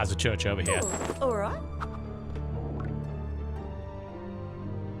 Ah, there's a church over here. All right.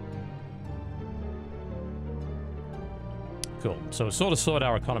 Cool. So we sort of sort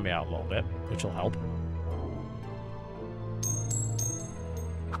our economy out a little bit, which will help.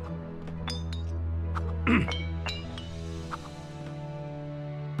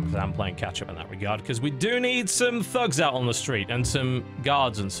 I'm playing catch-up in that regard, because we do need some thugs out on the street and some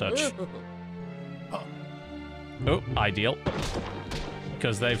guards and such. Oh, ideal.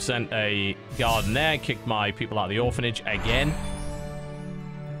 Because they've sent a guard in there, kicked my people out of the orphanage again.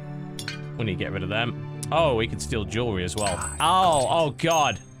 We need to get rid of them. Oh, we can steal jewelry as well. Oh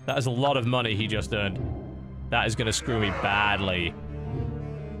god. That is a lot of money he just earned. That is going to screw me badly.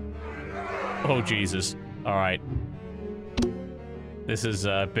 Oh, Jesus. Alright. This is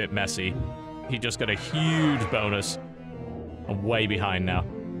a bit messy. He just got a huge bonus. I'm way behind now.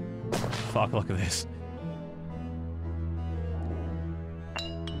 Fuck, look at this.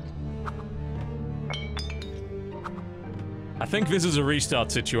 I think this is a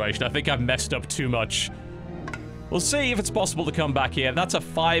restart situation. I think I've messed up too much. We'll see if it's possible to come back here. That's a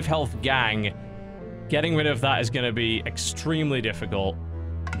 5 health gang. Getting rid of that is going to be extremely difficult.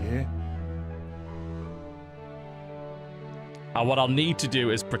 Yeah. What I'll need to do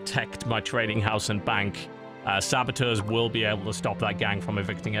is protect my trading house and bank. Saboteurs will be able to stop that gang from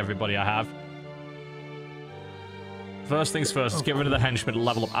evicting everybody I have. First things first, let's get rid of the henchmen and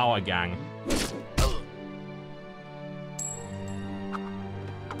level up our gang.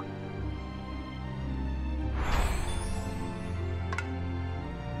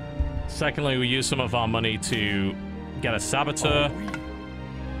 Secondly, we use some of our money to get a saboteur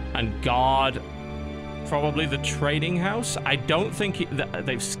and guard Probably the trading house. I don't think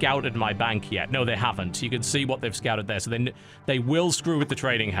they've scouted my bank yet. No, they haven't. You can see what they've scouted there. So they will screw with the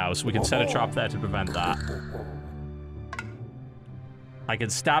trading house. We can set a trap there to prevent that. I can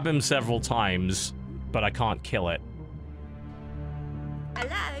stab him several times, but I can't kill it.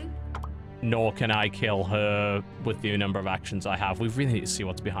 Hello? Nor can I kill her with the number of actions I have. We really need to see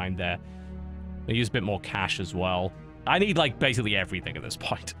what's behind there. I use a bit more cash as well. I need, like, basically everything at this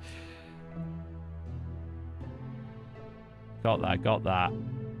point. Got that, got that.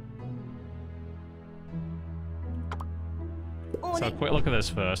 So a quick look at this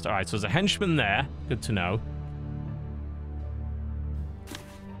first. Alright, so there's a henchman there. Good to know.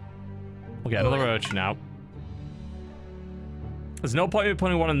 We'll get another urchin out. There's no point in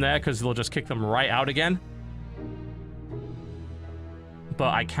putting one in there because they'll just kick them right out again.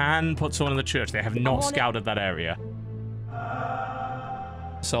 But I can put someone in the church. They have not scouted that area.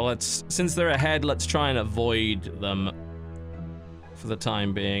 So let's, since they're ahead, let's try and avoid them for the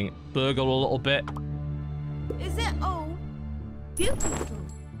time being. Burgle a little bit. Is it all beautiful?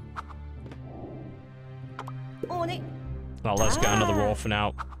 On it. Well, let's get another orphan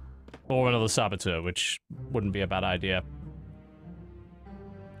out. Or another saboteur, which wouldn't be a bad idea.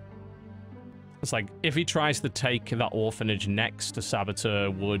 It's like, if he tries to take that orphanage next, a saboteur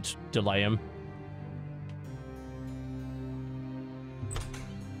would delay him.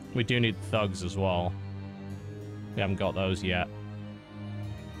 We do need thugs as well. We haven't got those yet.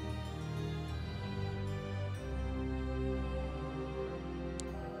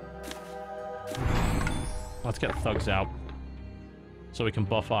 Let's get thugs out. So we can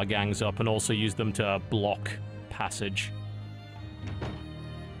buff our gangs up and also use them to block passage.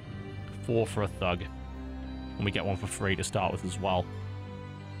 4 for a thug. And we get 1 for free to start with as well.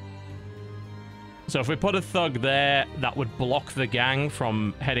 So if we put a thug there, that would block the gang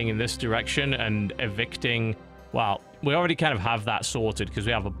from heading in this direction and evicting... Well, we already kind of have that sorted because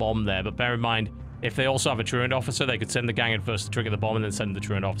we have a bomb there, but bear in mind, if they also have a truant officer, they could send the gang in first to trigger the bomb and then send the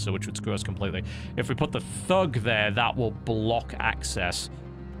truant officer, which would screw us completely. If we put the thug there, that will block access.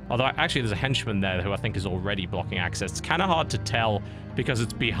 Although, actually, there's a henchman there who I think is already blocking access. It's kind of hard to tell because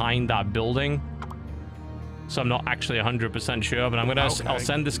it's behind that building. So I'm not actually 100% sure, but I'm gonna... Okay. I'll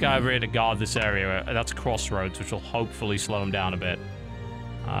send this guy over here to guard this area. That's Crossroads, which will hopefully slow him down a bit.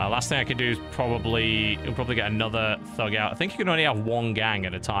 Last thing I could do is probably get another thug out. I think you can only have 1 gang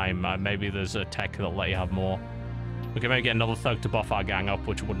at a time. Maybe there's a tech that'll let you have more. We can maybe get another thug to buff our gang up,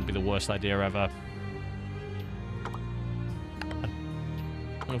 which wouldn't be the worst idea ever.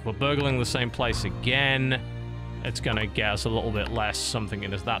 If we're burgling the same place again, it's gonna get us a little bit less. Something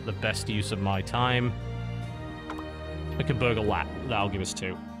in, is that the best use of my time? We can burgle that. That'll give us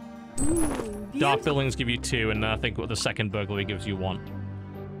 2. Dark buildings give you 2, and I think the second burglary gives you 1.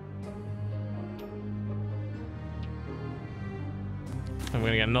 I'm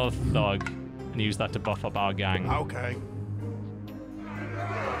gonna get another thug and use that to buff up our gang. Okay.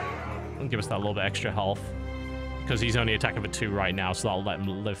 And give us that little bit extra health. Because he's only attacking for 2 right now, so that'll let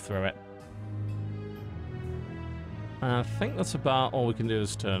him live through it. I think that's about all we can do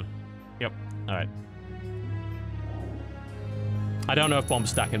this turn. Yep. Alright. I don't know if bombs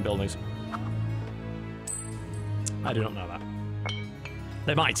stack in buildings. I do not know that.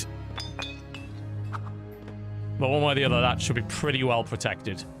 They might. But one way or the other, that should be pretty well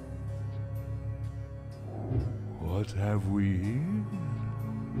protected. What have we here?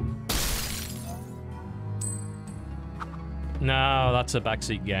 No, that's a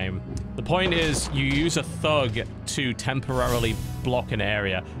backseat game. The point is, you use a thug to temporarily block an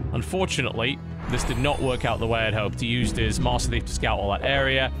area. Unfortunately, this did not work out the way I'd hoped. He used his Master Thief to scout all that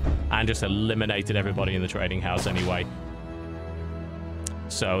area, and just eliminated everybody in the trading house anyway.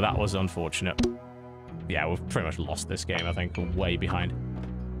 So that was unfortunate. Yeah, we've pretty much lost this game, I think. We're way behind.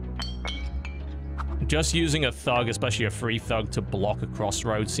 Just using a thug, especially a free thug, to block a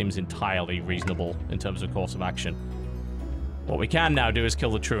crossroads seems entirely reasonable in terms of course of action. What we can now do is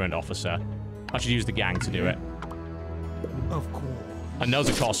kill the truant officer. I should use the gang to do it. Of course. And those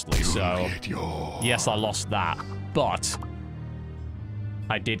are costly, so... Yes, I lost that, but...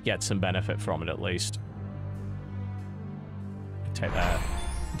 I did get some benefit from it, at least. Take that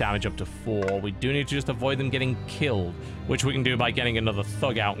damage up to 4. We do need to just avoid them getting killed, which we can do by getting another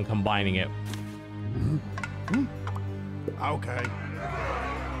thug out and combining it. Okay.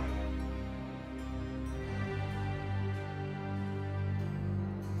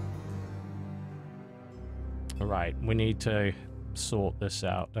 Right, we need to sort this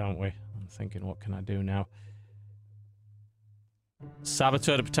out, don't we? I'm thinking, what can I do now?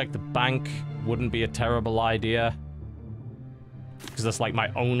 Saboteur to protect the bank wouldn't be a terrible idea. Because because that's like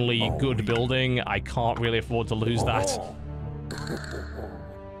my only good building. I can't really afford to lose that.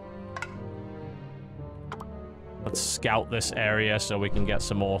 Let's scout this area so we can get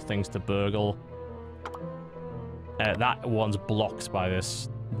some more things to burgle. That one's blocked by this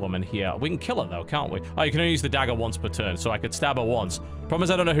woman here. We can kill her though, can't we? Oh, you can only use the dagger once per turn, so I could stab her once. Problem is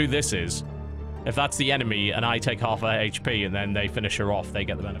I don't know who this is. If that's the enemy and I take half her HP and then they finish her off, they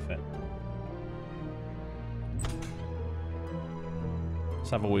get the benefit. Let's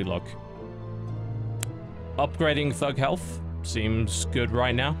have a wee look. Upgrading thug health seems good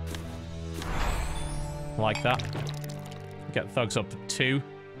right now. Like that. Get thugs up to 2.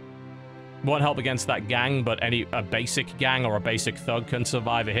 Won't help against that gang, but a basic gang or a basic thug can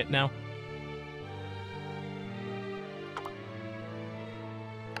survive a hit now.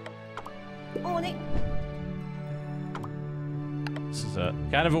 On it. This is a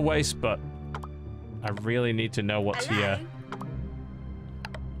kind of a waste, but I really need to know what's here.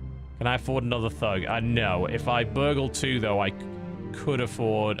 Can I afford another thug? No. If I burgle 2, though, I could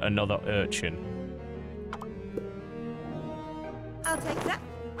afford another urchin. I'll take that.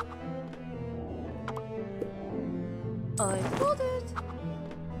 I got it.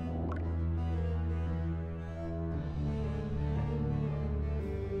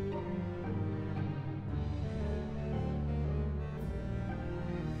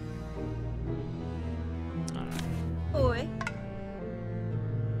 Oi.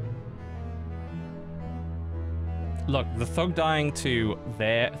 Look, the thug dying to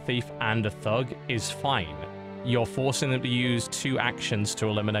their thief and a thug is fine. You're forcing them to use 2 actions to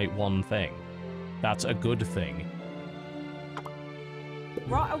eliminate 1 thing. That's a good thing.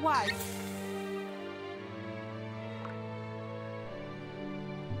 Right away.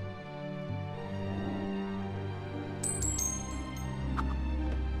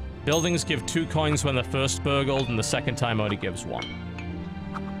 Buildings give 2 coins when they're first burgled, and the second time only gives 1.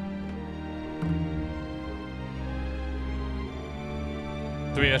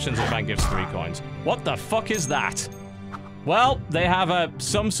 Three urchins in the bank gives 3 coins. What the fuck is that? Well, they have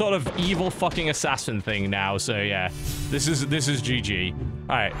some sort of evil fucking assassin thing now, so yeah. This is GG.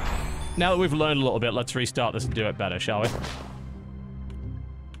 Alright. Now that we've learned a little bit, let's restart this and do it better, shall we?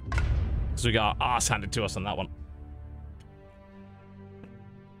 So we got our ass handed to us on that one.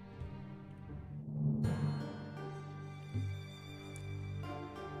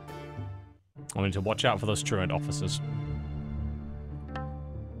 I need to watch out for those truant officers.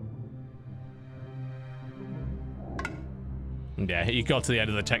 Yeah, he got to the end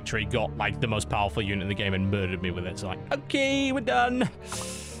of the tech tree, got like the most powerful unit in the game and murdered me with it. So like, okay, we're done.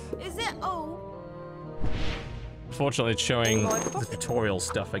 Is it all? Fortunately, it's showing the tutorial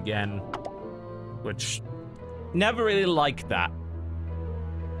stuff again, which never really liked that.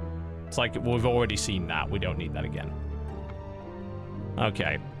 It's like, we've already seen that. We don't need that again.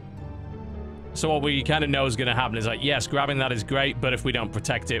 Okay. So what we kind of know is going to happen is like, yes, grabbing that is great, but if we don't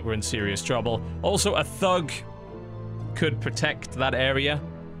protect it, we're in serious trouble. Also, a thug could protect that area,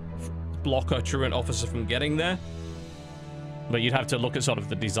 block a truant officer from getting there. But you'd have to look at sort of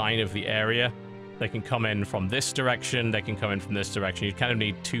the design of the area. They can come in from this direction, they can come in from this direction. You kind of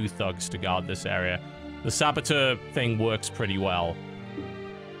need 2 thugs to guard this area. The saboteur thing works pretty well.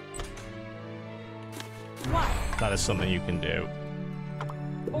 What? That is something you can do.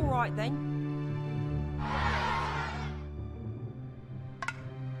 All right then.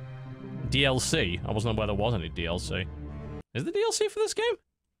 DLC. I wasn't aware there was any DLC. Is there DLC for this game?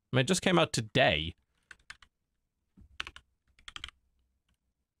 I mean, it just came out today.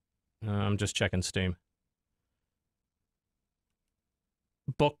 I'm just checking Steam.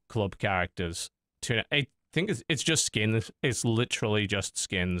 Book club characters. I think it's just skins. It's literally just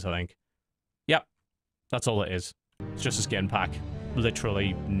skins, I think. Yep. That's all it is. It's just a skin pack.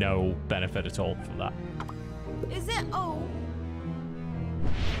 Literally no benefit at all from that. Is it all?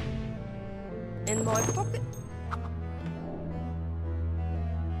 In my pocket.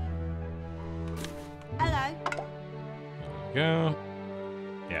 Hello. Go.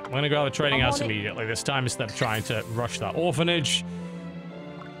 Yeah, I'm gonna grab the trading house immediately this time instead of trying to rush that orphanage.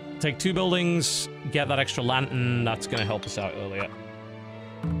 Take 2 buildings, get that extra lantern. That's gonna help us out earlier.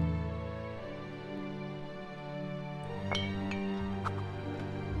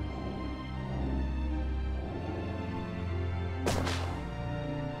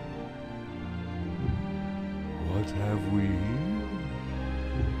 What have we here?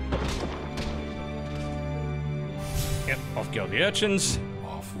 Yep, off go the urchins.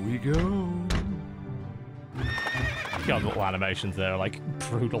 Off we go. God, little animations there, like,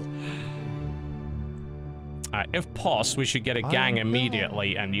 brutal. Alright, if possible, we should get a gang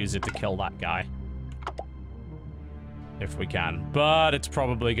immediately and use it to kill that guy. if we can. But it's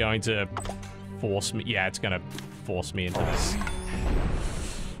probably going to force me... Yeah, it's going to force me into this.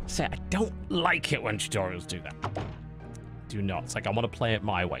 Say, I don't like it when tutorials do that. Do not. It's like, I want to play it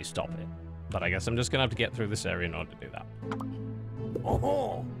my way. Stop it. But I guess I'm just going to have to get through this area in order to do that.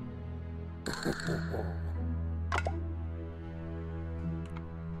 Oh.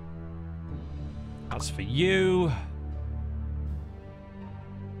 As for you...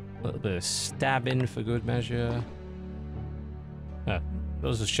 A little bit of stabbing for good measure.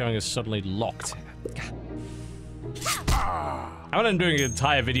 Those are showing us suddenly locked. I'm gonna doing an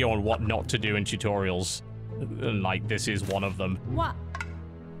entire video on what not to do in tutorials. And like, this is one of them. What?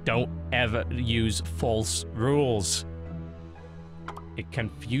 Don't ever use false rules. It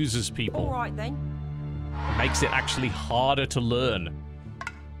confuses people. Alright then. It makes it actually harder to learn.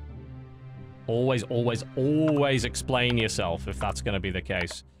 Always, always, always explain yourself if that's gonna be the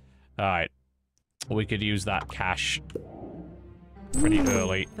case. Alright. We could use that cash pretty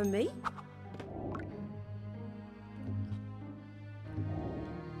early. For me?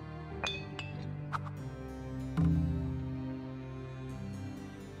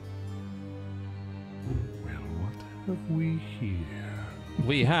 Well, what have we here?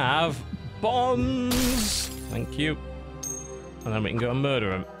 We have bonds. Thank you. And then we can go and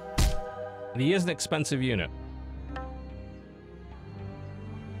murder him. And he is an expensive unit.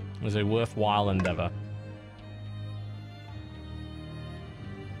 It's a worthwhile endeavor.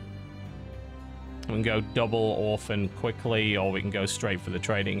 We can go double orphan quickly, or we can go straight for the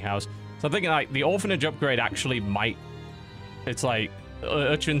trading house. So I'm thinking, like, the orphanage upgrade actually might... It's like,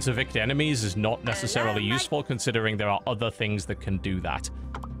 urchins evict enemies is not necessarily useful, considering there are other things that can do that.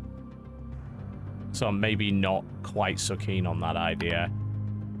 So I'm maybe not quite so keen on that idea.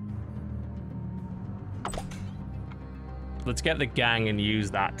 Let's get the gang and use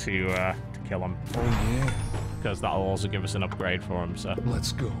that to kill him. Oh, yeah? Because that'll also give us an upgrade for him, so...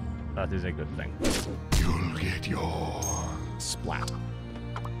 Let's go. That is a good thing. You'll get your... Splat.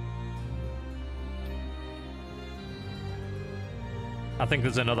 I think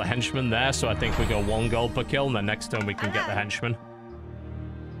there's another henchman there, so I think we go 1 gold per kill, and then next turn we can get the henchman.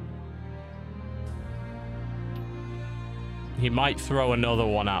 He might throw another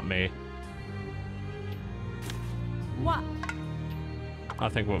one at me. What? I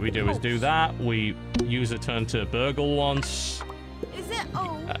think what we do is do that. We use a turn to burgle once. Is it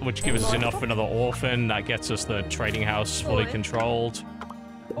all? Which gives us enough for another orphan. That gets us the trading house fully controlled.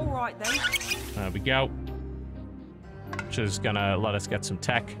 Alright then. There we go. Which is gonna let us get some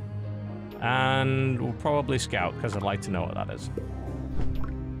tech. And we'll probably scout, because I'd like to know what that is.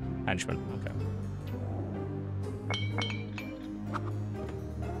 Henchman, okay.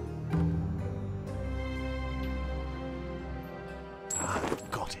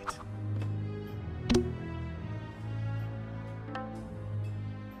 Got it.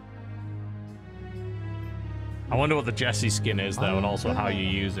 I wonder what the Jesse skin is, though, and also how you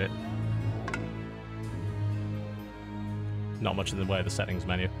use it. Not much in the way of the settings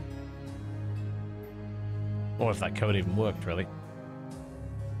menu. Or if that code even worked, really.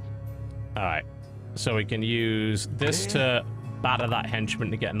 Alright. So we can use this to batter that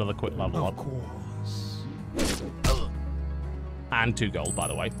henchman to get another quick level up. Of course. And 2 gold, by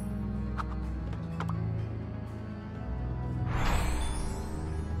the way.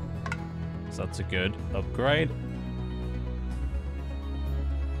 So that's a good upgrade.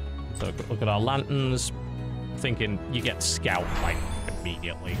 So look at our lanterns. Thinking you get scout like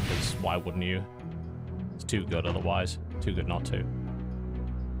immediately, because why wouldn't you? It's too good otherwise. Too good not to.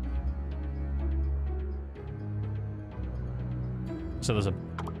 So there's a...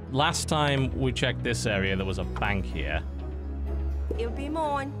 Last time we checked this area, there was a bank here. It'll be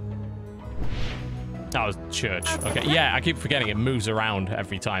mine. That was church. Okay, yeah, I keep forgetting it moves around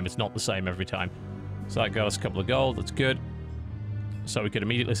every time. It's not the same every time. So that got us a couple of gold. That's good. So we could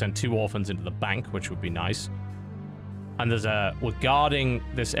immediately send 2 orphans into the bank, which would be nice. And there's a... We're guarding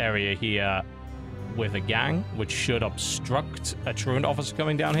this area here with a gang, which should obstruct a truant officer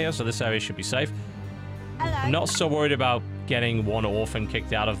coming down here, so this area should be safe. Hello. I'm not so worried about getting 1 orphan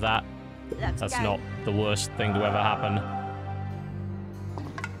kicked out of that. That's not the worst thing to ever happen.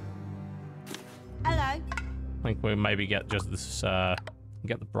 Hello. I think we maybe get just this,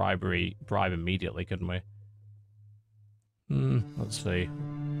 get the bribe immediately, couldn't we? Let's see.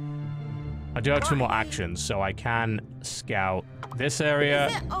 I do have 2 more actions, so I can scout this area.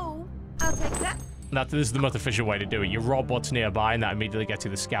 Is it all? I'll take that. This is the most efficient way to do it. You rob what's nearby, and that immediately gets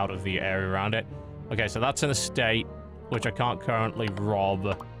you the scout of the area around it. Okay, so that's an estate, which I can't currently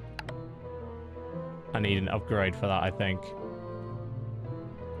rob. I need an upgrade for that, I think.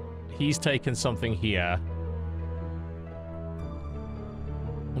 He's taken something here.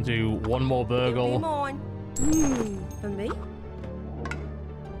 We'll do one more It'll be burgle, mine. For me?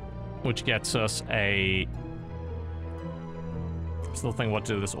 which gets us a... Still thinking what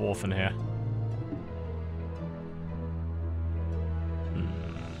to do with this orphan here.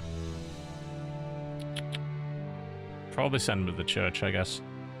 Probably send him to the church, I guess.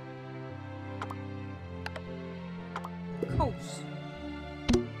 Of course.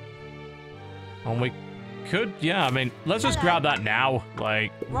 And we could, yeah, I mean, let's just grab that now.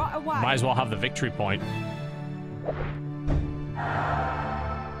 Like, Right away. might as well have the victory point.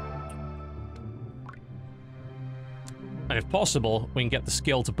 And if possible, we can get the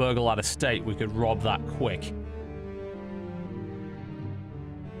skill to burgle that estate. We could rob that quick.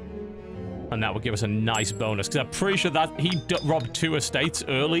 And that would give us a nice bonus, because I'm pretty sure that he robbed 2 estates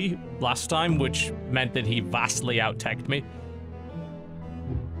early last time, which meant that he vastly out-teched me.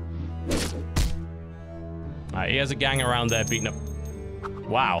 He has a gang around there beating up...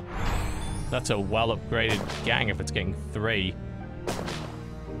 Wow. That's a well-upgraded gang if it's getting 3.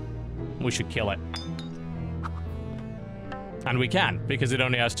 We should kill it. And we can, because it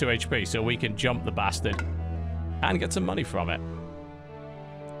only has 2 HP, so we can jump the bastard and get some money from it.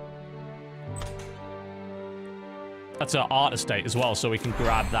 That's our art estate as well, so we can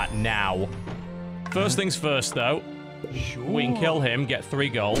grab that now. First things first, though. Sure. We can kill him, get 3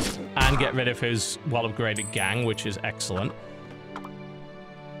 gold, and get rid of his well-upgraded gang, which is excellent.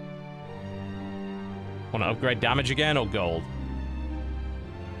 Want to upgrade damage again, or gold?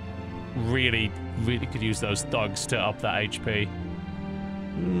 Really, really could use those thugs to up that HP.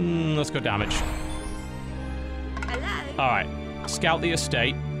 Let's go damage. Hello. Alright, scout the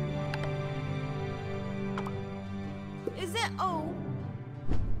estate. Is it all?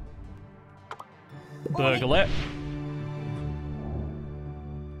 Burgle it.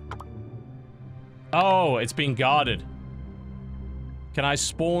 Oh, it's being guarded. Can I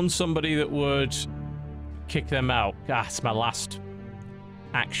spawn somebody that would kick them out? Ah, it's my last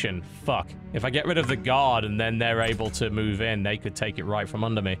action. Fuck. If I get rid of the guard and then they're able to move in, they could take it right from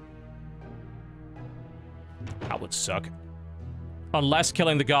under me. That would suck. Unless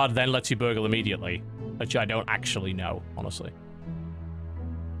killing the guard then lets you burgle immediately, which I don't actually know, honestly.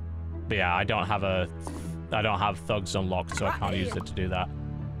 But yeah, I don't have thugs unlocked, so I can't use it to do that.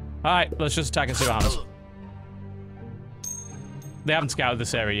 Alright, let's just attack and see what happens. They haven't scouted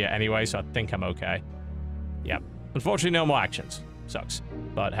this area yet anyway, so I think I'm okay. Yep. Unfortunately, no more actions. Sucks.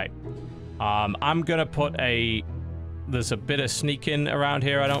 But hey. I'm gonna put a... There's a bit of sneaking around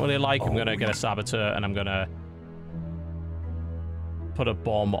here I don't really like. I'm gonna get a saboteur, and I'm gonna put a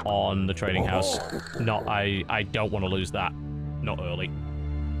bomb on the trading house. I don't want to lose that. Not early.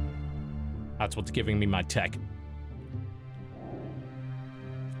 That's what's giving me my tech.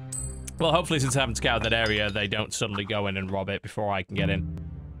 Well, hopefully since I haven't scouted that area, they don't suddenly go in and rob it before I can get in.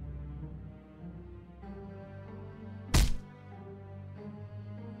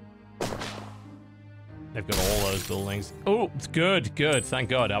 They've got all those buildings. Oh, it's good, good. Thank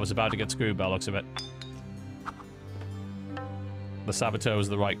God. I was about to get screwed by the looks of it. The saboteur was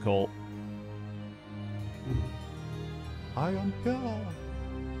the right call. I am here.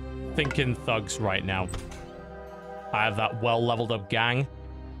 Thinking thugs right now. I have that well-leveled up gang.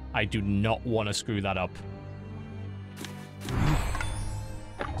 I do not want to screw that up.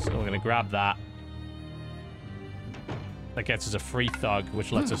 So we're going to grab that. That gets us a free thug,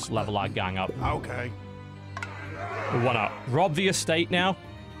 which lets us level our gang up. Okay. We want to rob the estate now.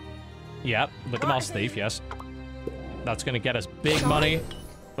 Yep, with the mouse thief, yes. That's going to get us big money.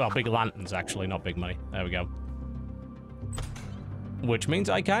 Well, big lanterns, actually, not big money. There we go. Which means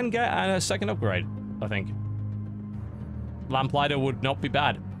I can get a second upgrade, I think. Lamplighter would not be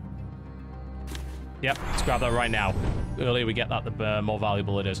bad. Yep, let's grab that right now. The earlier we get that, the more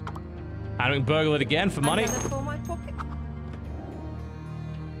valuable it is. And we can burgle it again for money. Another for my pocket.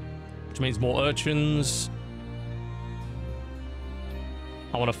 Which means more urchins.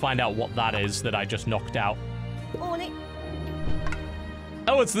 I want to find out what that is that I just knocked out. On it.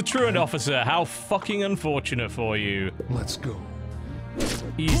 Oh, it's the truant officer. How fucking unfortunate for you. Let's go.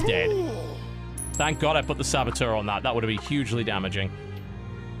 He's dead. Thank God I put the saboteur on that. That would have been hugely damaging.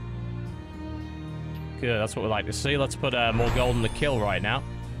 Good, that's what we like to see. Let's put more gold in the kill right now.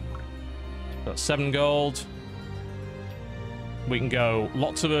 Got 7 gold. We can go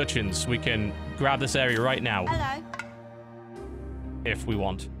lots of urchins. We can grab this area right now. Hello. If we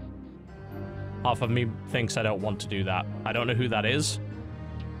want. Half of me thinks I don't want to do that. I don't know who that is.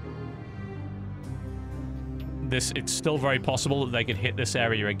 It's still very possible that they could hit this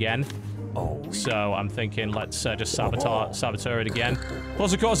area again. So I'm thinking let's just saboteur it again.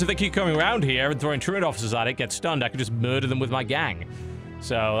 Plus, of course, if they keep coming around here and throwing truant officers at it, get stunned, I could just murder them with my gang.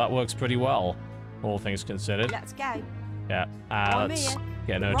 So that works pretty well, all things considered. Let's go. Yeah, I'm let's here.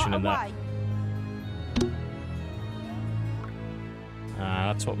 get an urchin Right in there. away.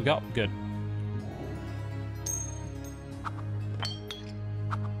 That's what we got. Good.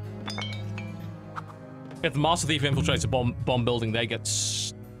 If the Master Thief infiltrates a bomb building, they get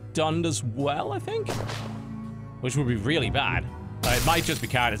stunned as well, I think? Which would be really bad. It might just be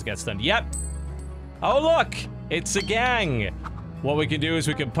characters get stunned. Yep. Oh, look! It's a gang! What we can do is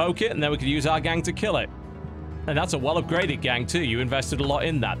we can poke it, and then we can use our gang to kill it. And that's a well-upgraded gang, too. You invested a lot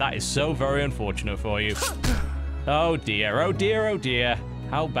in that. That is so very unfortunate for you. Oh, dear. Oh, dear. Oh, dear.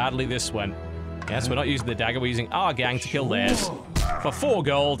 How badly this went. Yes, we're not using the dagger. We're using our gang to kill theirs. For 4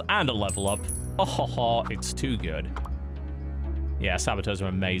 gold and a level up. Oh, ho, ho, it's too good. Yeah, saboteurs are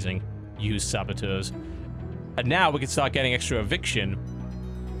amazing. Use saboteurs. And now we can start getting extra eviction.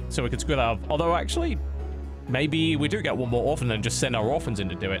 So we can screw that up. Although, actually, maybe we do get one more orphan and just send our orphans in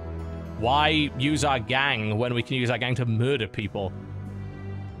to do it. Why use our gang when we can use our gang to murder people?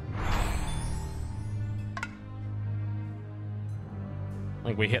 I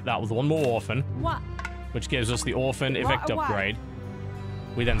think we hit that with one more orphan. What? Which gives us the orphan evict Right away. upgrade.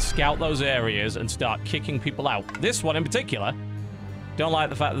 We then scout those areas and start kicking people out. This one in particular, don't like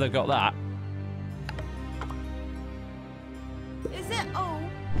the fact that they've got that. Is it all?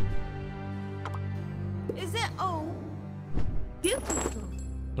 Is it all? Beautiful.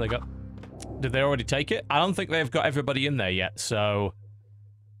 They got. Did they already take it? I don't think they've got everybody in there yet, so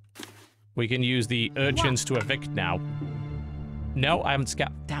we can use the urchins to evict now. No, I haven't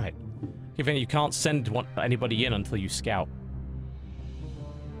scout. Damn it! Given you can't send anybody in until you scout.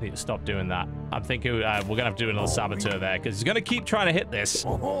 Need to stop doing that. I'm thinking we're gonna have to do another saboteur there because he's gonna keep trying to hit this,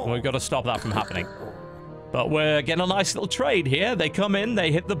 and we've got to stop that from happening. But we're getting a nice little trade here. They come in,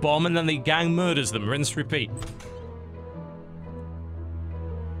 they hit the bomb, and then the gang murders them. Rinse, repeat.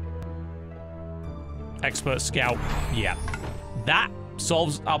 Expert scout. Yeah. That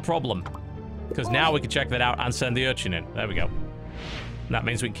solves our problem. Because now we can check that out and send the urchin in. There we go. And that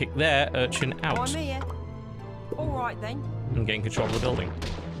means we can kick their urchin I'm out here. All right then. and gain control of the building.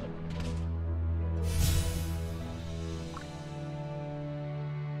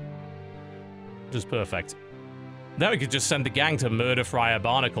 Just perfect. Then we could just send the gang to murder Friar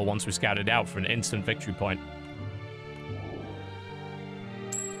Barnacle once we scouted out for an instant victory point.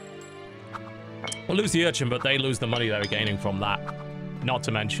 We'll lose the urchin, but they lose the money they're gaining from that. Not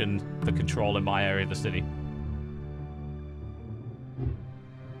to mention the control in my area of the city.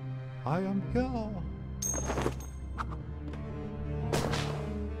 I am here.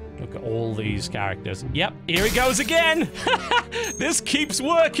 Look at all these characters. Yep, here he goes again! This keeps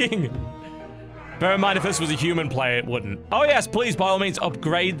working! Bear in mind, if this was a human player, it wouldn't. Oh yes, please, by all means,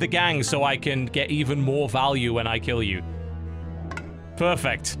 upgrade the gang so I can get even more value when I kill you.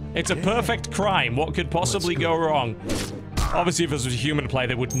 Perfect. It's a perfect crime. What could possibly go wrong? Obviously, if this was a human player,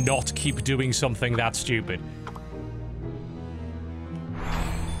 they would not keep doing something that stupid.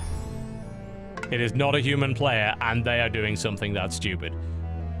 It is not a human player, and they are doing something that stupid.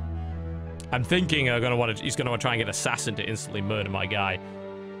 I'm thinking he's gonna want to try and get Assassin to instantly murder my guy.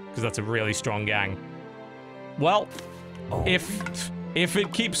 Because that's a really strong gang. Well, if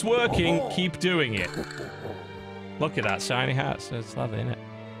it keeps working, keep doing it. Look at that shiny hat. It's lovely, isn't it?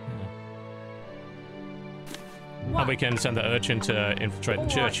 Yeah. And we can send the urchin to infiltrate the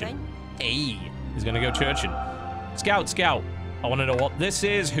churchin. Hey, he's gonna go churchin. Scout, scout. I want to know what this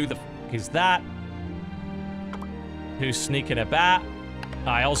is. Who the f is that? Who's sneaking about?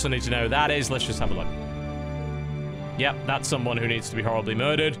 I also need to know who that is. Let's just have a look. Yep, that's someone who needs to be horribly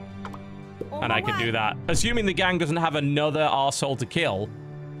murdered. And I can do that. Assuming the gang doesn't have another arsehole to kill.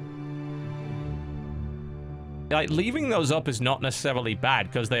 Like, leaving those up is not necessarily bad,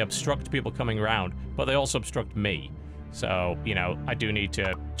 because they obstruct people coming around. But they also obstruct me. So, you know, I do need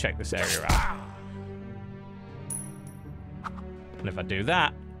to check this area out. And if I do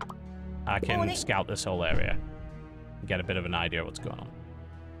that, I can scout this whole area. And get a bit of an idea of what's going on.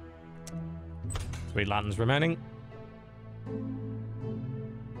 3 lanterns remaining.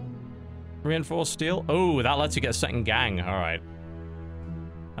 Reinforced steel. Oh, that lets you get a second gang. All right.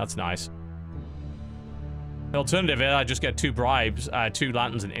 That's nice. The alternative is I just get 2 bribes, 2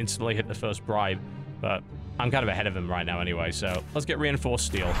 lanterns and instantly hit the first bribe. But I'm kind of ahead of him right now anyway, so let's get reinforced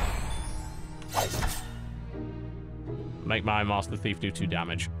steel. Make my Master Thief do 2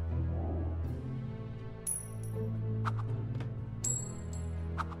 damage.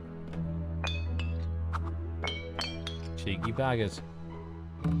 Cheeky baggers.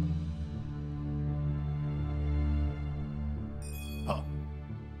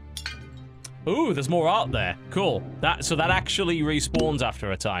 Ooh, there's more art there. Cool. So that actually respawns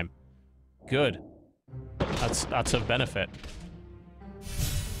after a time. Good. That's a benefit.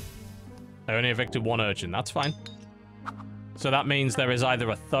 I only evicted one urchin. That's fine. So that means there is either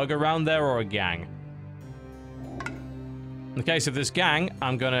a thug around there or a gang. In the case of this gang,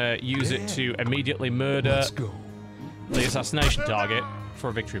 I'm gonna use it to immediately murder the assassination target for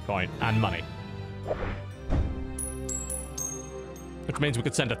a victory point and money. Which means we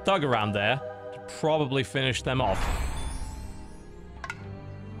could send a thug around there to probably finish them off.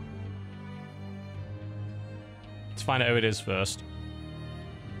 Let's find out who it is first.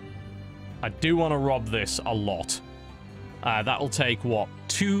 I do want to rob this a lot. That'll take, what,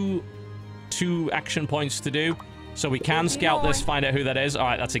 two action points to do? So we can scout this, find out who that is.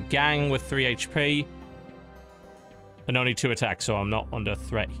 Alright, that's a gang with 3 HP. And only 2 attacks, so I'm not under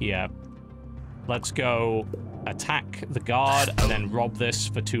threat here. Let's go attack the guard and then rob this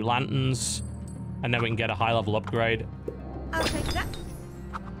for 2 lanterns. And then we can get a high-level upgrade. I'll take that.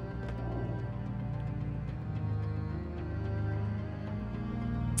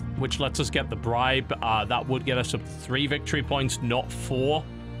 Which lets us get the bribe. That would get us up 3 victory points, not 4.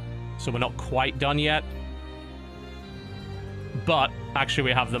 So we're not quite done yet. But, actually,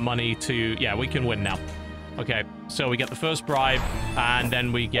 we have the money to... Yeah, we can win now. Okay, so we get the first bribe, and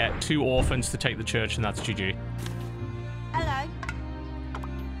then we get 2 orphans to take the church, and that's GG. Hello.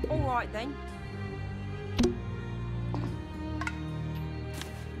 Alright then.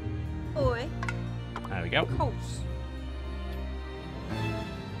 Oi. There we go. Of course.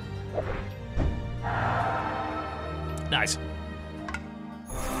 Nice.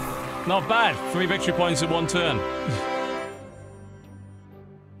 Not bad. 3 victory points in 1 turn.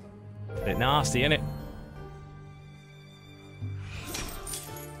 Bit nasty, innit?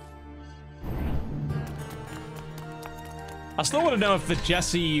 I still want to know if the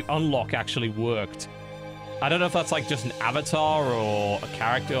Jesse unlock actually worked. I don't know if that's like just an avatar or a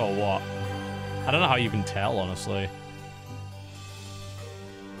character or what. I don't know how you can tell, honestly.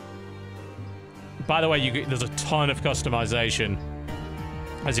 By the way, there's a ton of customization.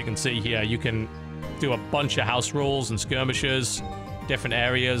 As you can see here, you can do a bunch of house rules and skirmishes, different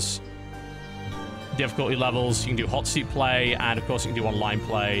areas, difficulty levels. You can do hot seat play, and of course you can do online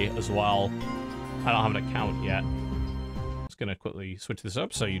play as well. I don't have an account yet. Just gonna quickly switch this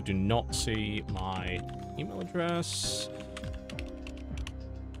up so you do not see my email address.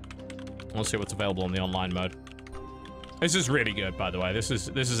 Let's see what's available in the online mode. This is really good, by the way. This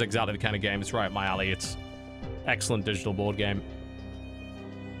is exactly the kind of game. It's right up my alley. It's excellent digital board game.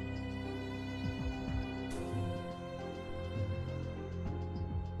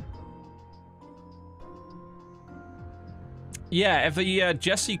 Yeah, if the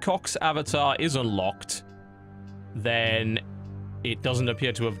Jesse Cox avatar is unlocked, then it doesn't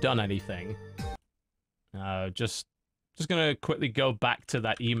appear to have done anything. Just gonna quickly go back to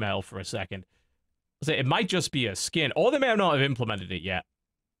that email for a second. So it might just be a skin, or they may not have implemented it yet.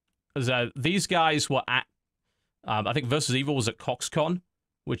 Because these guys were at, I think Versus Evil was at CoxCon,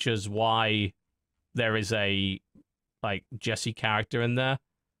 which is why there is a, like, Jesse character in there.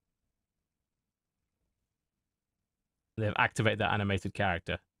 They've activated that animated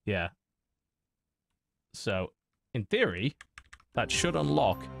character. Yeah. So, in theory, that should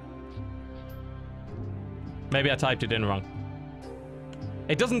unlock. Maybe I typed it in wrong.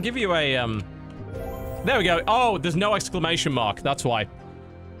 It doesn't give you a, There we go. Oh, there's no exclamation mark. That's why.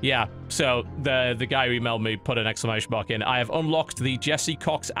 Yeah, so the guy who emailed me put an exclamation mark in. I have unlocked the Jesse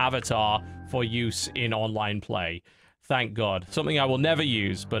Cox avatar for use in online play. Thank God. Something I will never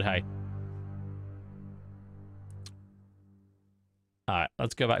use, but hey. Alright,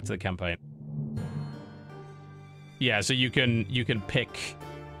 let's go back to the campaign. Yeah, so you can pick...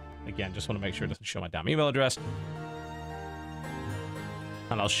 Again, just want to make sure it doesn't show my damn email address.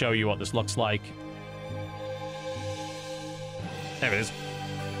 And I'll show you what this looks like. There it is.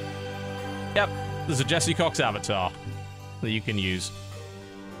 Yep, there's a Jesse Cox avatar that you can use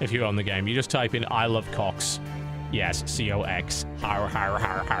if you own the game. You just type in I love Cox. Yes, C-O-X. Har, har,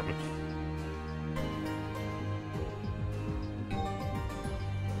 har, har.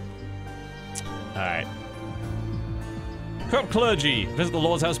 Alright. Corrupt clergy. Visit the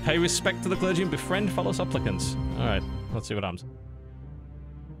Lord's house, pay respect to the clergy, and befriend fellow supplicants. Alright, let's see what happens.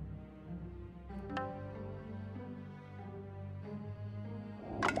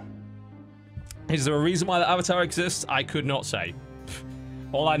 Is there a reason why the avatar exists? I could not say.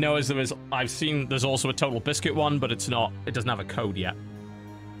 All I know is I've seen there's also a Totalbiscuit one, but it doesn't have a code yet.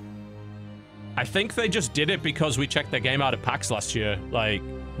 I think they just did it because we checked their game out at PAX last year. Like,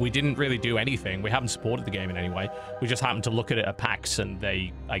 we didn't really do anything. We haven't supported the game in any way. We just happened to look at it at PAX, and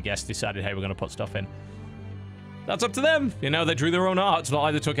they, I guess, decided, hey, we're going to put stuff in. That's up to them. You know, they drew their own art. It's not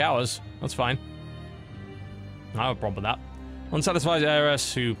like they took ours. That's fine. I don't have a problem with that. Unsatisfied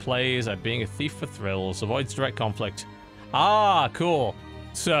heiress who plays at being a thief for thrills, avoids direct conflict. Ah, cool.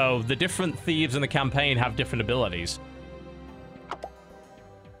 So, the different thieves in the campaign have different abilities.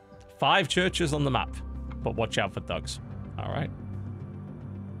 5 churches on the map, but watch out for thugs. Alright.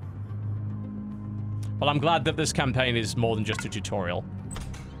 Well, I'm glad that this campaign is more than just a tutorial.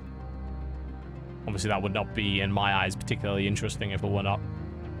 Obviously, that would not be, in my eyes, particularly interesting if it were not.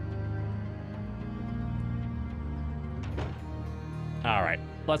 Alright,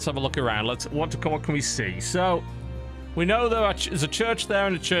 let's have a look around. What can we see? So, we know there's a church there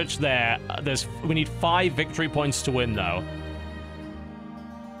and a church there. We need 5 victory points to win, though.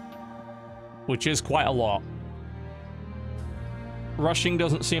 Which is quite a lot. Rushing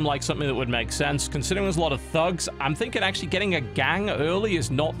doesn't seem like something that would make sense. Considering there's a lot of thugs, I'm thinking actually getting a gang early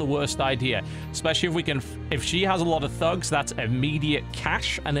is not the worst idea. Especially if we can... If she has a lot of thugs, that's immediate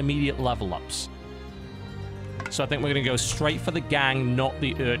cash and immediate level ups. So I think we're going to go straight for the gang, not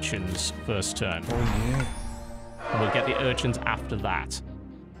the urchins first turn. Oh, yeah. And we'll get the urchins after that.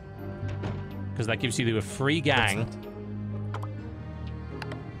 Because that gives you a free gang.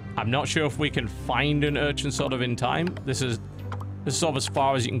 I'm not sure if we can find an urchin sort of in time. This is sort of as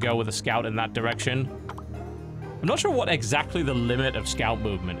far as you can go with a scout in that direction. I'm not sure what exactly the limit of scout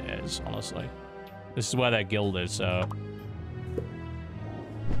movement is, honestly. This is where their guild is, so...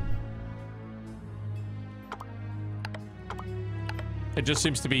 It just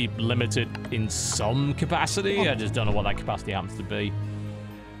seems to be limited in some capacity. I just don't know what that capacity happens to be.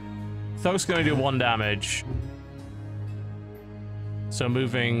 Thug's going to do 1 damage. So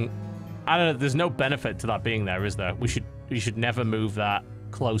moving... I don't know, there's no benefit to that being there, is there? We should never move that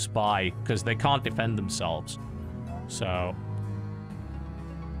close by, because they can't defend themselves. So...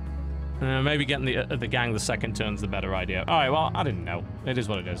 maybe getting the gang the second turn's the better idea. Alright, well, I didn't know. It is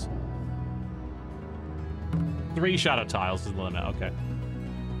what it is. 3 shadow tiles is the limit, okay.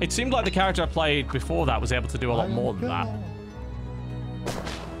 It seemed like the character I played before that was able to do a lot more than that.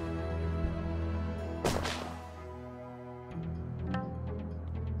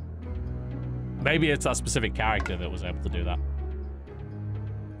 Maybe it's that specific character that was able to do that.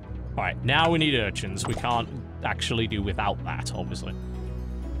 Alright, now we need urchins. We can't actually do without that, obviously.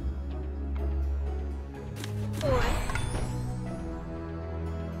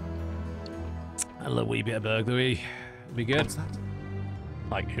 A little wee bit of burglary would be good. What's that?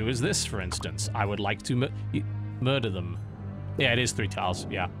 Like, who is this, for instance? I would like to murder them. Yeah, it is 3 tiles,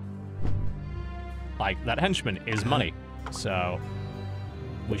 yeah. Like, that henchman is money, so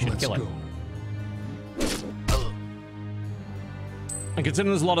we should kill him. And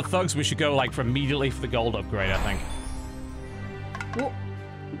considering there's a lot of thugs, we should go, like, immediately for the gold upgrade, I think. Whoa.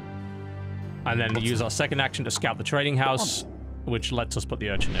 And then use our second action to scout the trading house, which lets us put the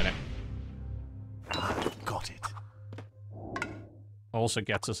urchin in it. Got it. Also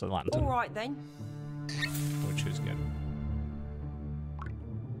gets us a lantern. Alright then. Which is good.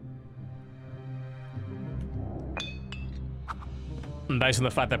 And based on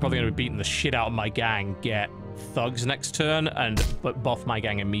the fact they're probably going to be beating the shit out of my gang, get thugs next turn and buff my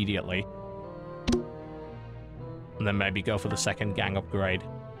gang immediately. And then maybe go for the second gang upgrade.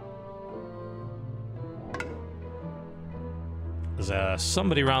 There's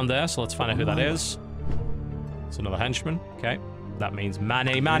somebody around there, so let's find out who that is. It's another henchman. Okay. That means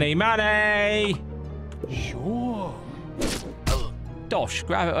money, money, money! Sure. Dosh,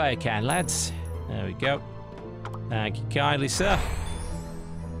 grab it where you can, lads. There we go. Thank you kindly, sir.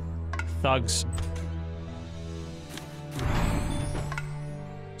 Thugs.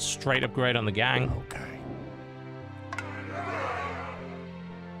 Straight upgrade on the gang. Okay.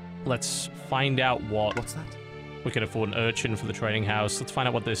 Let's find out what... What's that? We can afford an urchin for the trading house. Let's find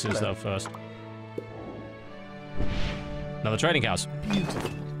out what this is, though, first. Another trading house.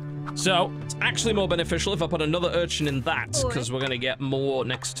 Beautiful. So, it's actually more beneficial if I put another urchin in that, because we're going to get more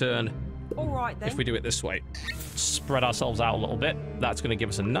next turn Alright then. if we do it this way. Spread ourselves out a little bit. That's going to give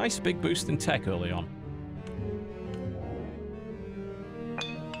us a nice big boost in tech early on.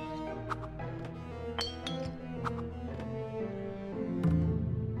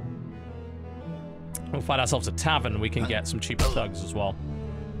 We'll find ourselves a tavern. We can get some cheaper thugs as well.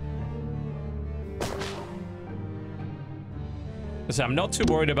 So I'm not too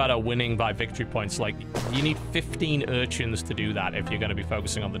worried about a winning by victory points. Like, you need 15 urchins to do that if you're going to be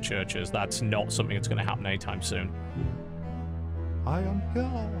focusing on the churches. That's not something that's going to happen anytime soon. I am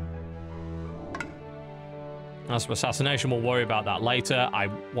here. As for assassination, we'll worry about that later. I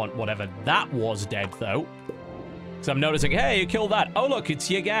want whatever that was dead, though. Because I'm noticing, hey, you killed that. Oh, look,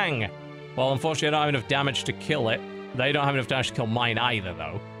 it's your gang. Well, unfortunately, I don't have enough damage to kill it. They don't have enough damage to kill mine either,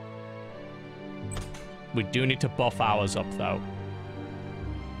 though. We do need to buff ours up, though.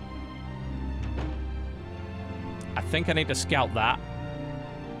 I think I need to scout that.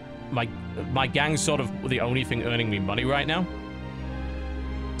 My gang's sort of the only thing earning me money right now.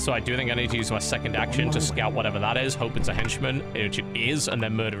 So I do think I need to use my second action to scout whatever that is, hope it's a henchman, which it is, and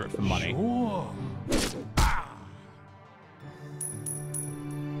then murder it for money. Sure.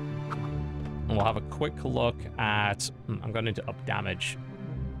 And we'll have a quick look at... I'm going to up damage.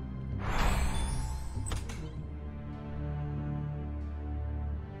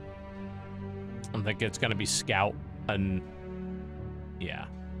 I think it's going to be scout, and... yeah,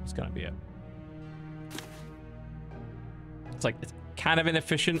 it's going to be it. It's like... it's kind of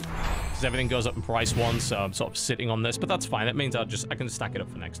inefficient because everything goes up in price once, so I'm sort of sitting on this, but that's fine. That means I can stack it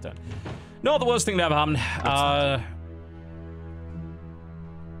up for next turn. Not the worst thing that ever happened.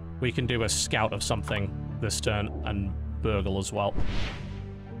 We can do a scout of something this turn and burgle as well.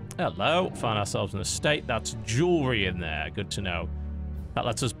 Hello, find ourselves in a state. That's jewelry in there. Good to know. That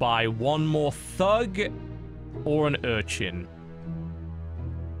lets us buy one more thug or an urchin.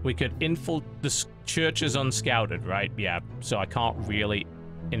 We could infiltrate. The church is unscouted, right? Yeah, so I can't really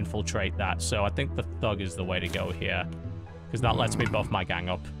infiltrate that. So I think the thug is the way to go here. Because that lets me buff my gang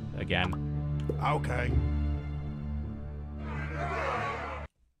up again. Okay.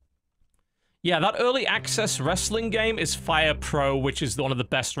 Yeah, that early access wrestling game is Fire Pro, which is one of the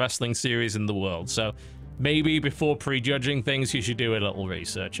best wrestling series in the world. So maybe before prejudging things, you should do a little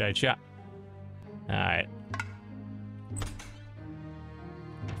research, eh, chat? Alright.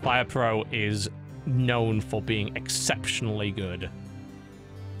 Fire Pro is known for being exceptionally good.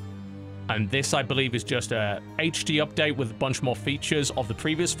 And this, I believe, is just a HD update with a bunch more features of the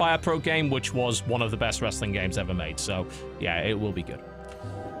previous Fire Pro game, which was one of the best wrestling games ever made. So, yeah, it will be good.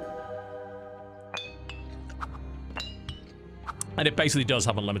 And it basically does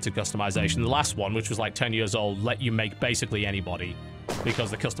have unlimited customization. The last one, which was like 10 years old, let you make basically anybody because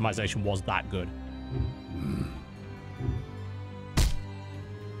the customization was that good.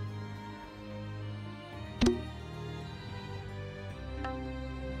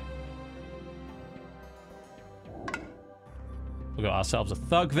 We got ourselves a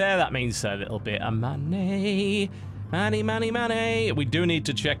thug there. That means a little bit of money. Money, money, money. We do need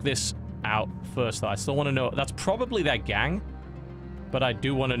to check this out first, though. I still want to know. That's probably their gang, but I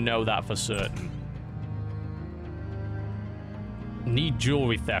do want to know that for certain. Need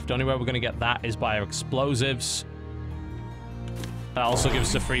jewelry theft. Only way we're going to get that is by our explosives. That also gives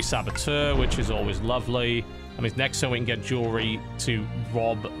us a free saboteur, which is always lovely. I mean, next time we can get jewelry to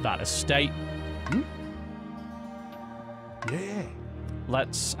rob that estate. Yeah.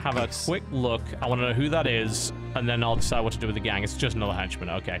 Let's have a quick look. I want to know who that is, and then I'll decide what to do with the gang. It's just another henchman.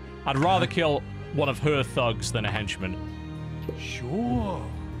 Okay. I'd rather kill one of her thugs than a henchman. Sure.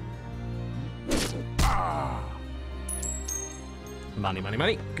 Money, money,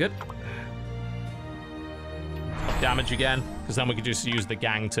 money. Good. Up damage again, because then we could just use the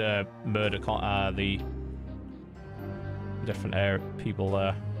gang to murder the different people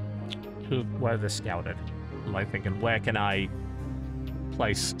there. Where they're scouted. I'm like thinking, where can I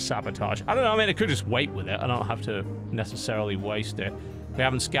place sabotage? I don't know. I mean, I could just wait with it. I don't have to necessarily waste it. We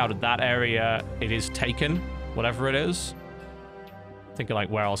haven't scouted that area. It is taken, whatever it is. Thinking like,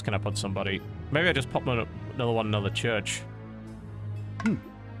 where else can I put somebody? Maybe I just pop another one, another church.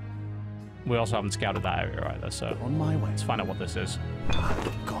 We also haven't scouted that area either, so On my way. let's find out what this is.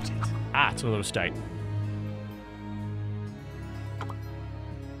 Got it. Ah, it's another estate.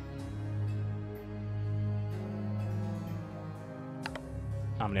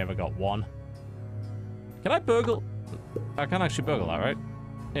 How many have I got? One. Can I burgle? I can actually burgle that, right?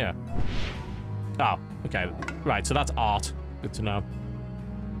 Yeah. Oh, okay. Right, so that's art. Good to know.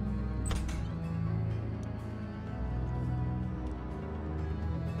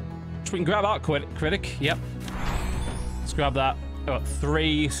 We can grab art critic. Yep. Let's grab that. I got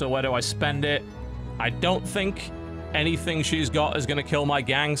 3, so where do I spend it? I don't think anything she's got is going to kill my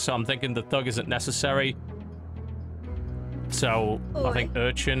gang, so I'm thinking the thug isn't necessary. So, I think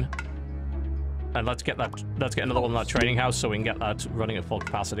urchin. And let's get that. Let's get another one in that trading house so we can get that running at full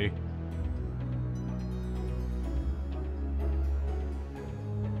capacity.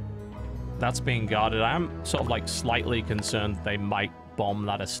 That's being guarded. I am sort of like slightly concerned they might bomb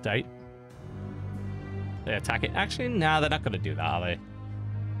that estate. They attack it. Actually, nah, they're not going to do that, are they?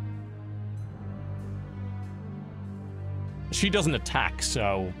 She doesn't attack,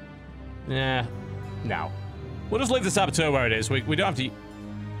 so... yeah, no. We'll just leave the saboteur where it is. We don't have to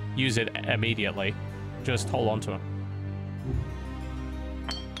use it immediately. Just hold on to it.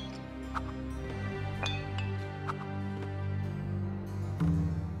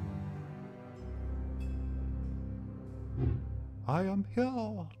 I am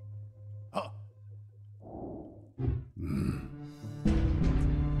here. Oh.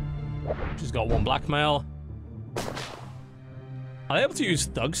 She's got one blackmail. Are they able to use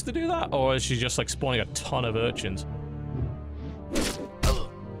thugs to do that? Or is she just like spawning a ton of urchins?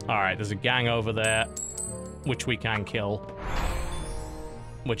 Alright, there's a gang over there, which we can kill.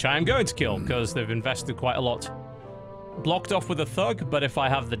 Which I am going to kill, because they've invested quite a lot. Blocked off with a thug, but if I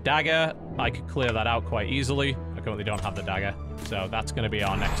have the dagger, I could clear that out quite easily. I currently don't have the dagger, so that's going to be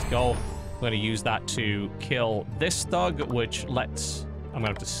our next goal. I'm going to use that to kill this thug, which lets... I'm going to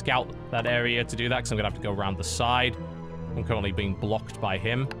have to scout that area to do that, because I'm going to have to go around the side. I'm currently being blocked by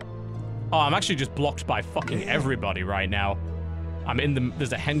him. Oh, I'm actually just blocked by fucking everybody right now. I'm in the...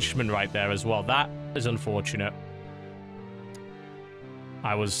 There's a henchman right there as well. That is unfortunate.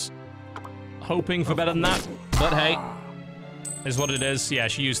 I was hoping for better than that, but hey. Is what it is. Yeah,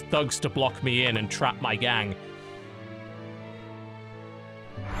 she used thugs to block me in and trap my gang.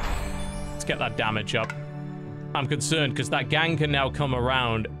 Let's get that damage up. I'm concerned because that gang can now come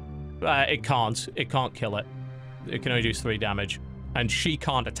around. It can't. It can't kill it. It can only do 3 damage. And she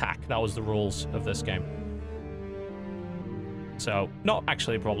can't attack. That was the rules of this game. So, not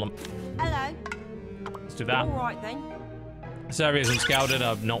actually a problem. Hello. Let's do that. All right then. This area isn't scouted.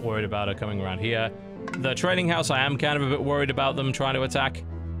 I'm not worried about her coming around here. The trading house, I am kind of a bit worried about them trying to attack.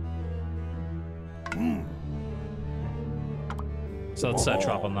 So let's set a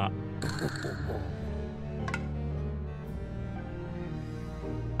trap on that.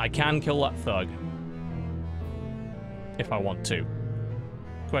 I can kill that thug. If I want to.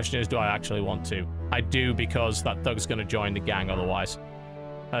 Question is, do I actually want to? I do, because that thug's going to join the gang otherwise.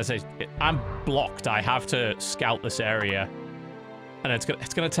 As I say, I'm blocked. I have to scout this area. And it's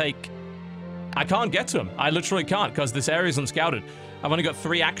gonna take... I can't get to him. I literally can't, because this area is unscouted. I've only got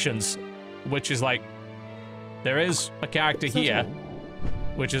 3 actions, which is like... There is a character here,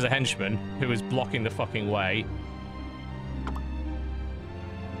 which is a henchman, who is blocking the fucking way.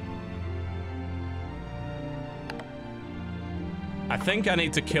 I think I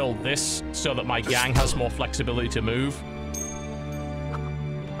need to kill this so that my gang has more flexibility to move.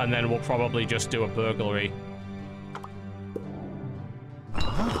 And then we'll probably just do a burglary.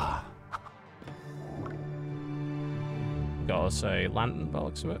 Got us a lantern by the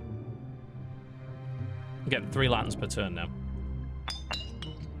looks of it. I'm getting 3 lanterns per turn now.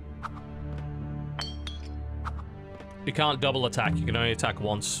 You can't double attack. You can only attack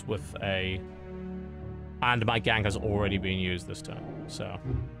once with a... And my gang has already been used this turn, so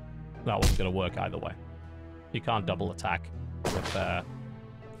that wasn't going to work either way. You can't double attack with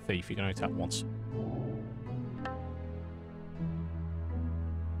Thief. You can only attack once.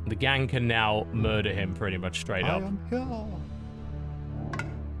 The gang can now murder him pretty much straight up.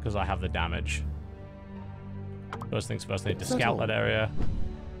 Because I have the damage. First things first, I need to scout that area.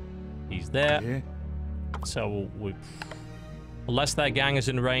 He's there. Yeah. So we... Unless their gang is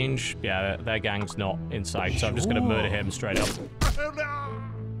in range, yeah, their gang's not in sight, so I'm just gonna murder him straight up.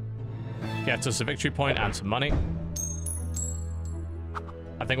 Gets us a victory point and some money.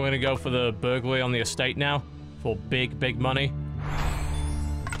 I think we're gonna go for the burglary on the estate now, for big, big money.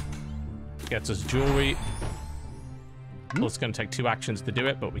 Gets us jewelry. Well, it's gonna take 2 actions to do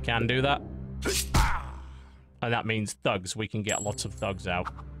it, but we can do that. And that means thugs. We can get lots of thugs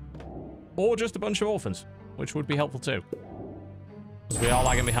out. Or just a bunch of orphans, which would be helpful too. We are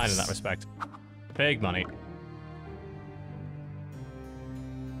lagging behind in that respect. Big money.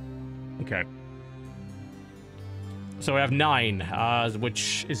 Okay. So we have 9,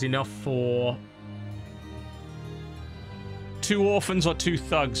 which is enough for 2 orphans or 2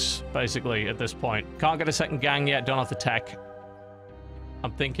 thugs, basically, at this point. Can't get a second gang yet, don't have the tech.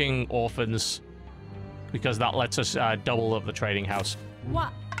 I'm thinking orphans, because that lets us double up the trading house.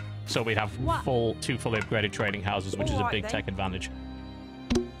 What? So we'd have 2 fully upgraded trading houses, which is a big tech advantage.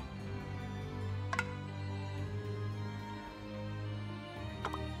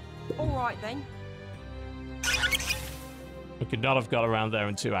 Alright then. We could not have got around there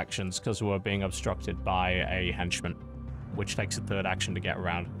in 2 actions because we were being obstructed by a henchman, which takes a 3rd action to get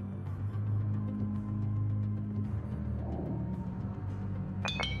around.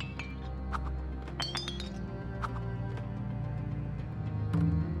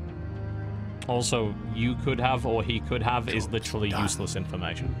 Also, you could have, or he could have, is literally useless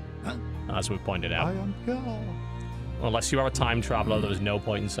information, as we pointed out. I am here. Unless you are a time traveler, there is no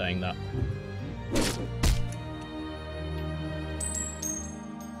point in saying that.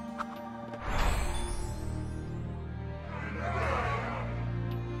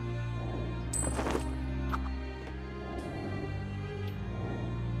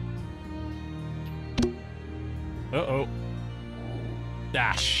 Uh-oh.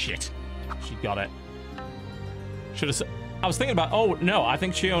 Ah, shit. She got it. Should have... I was thinking about... Oh, no, I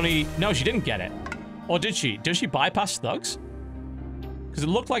think she only... No, she didn't get it. Or did she? Does she bypass thugs? Because it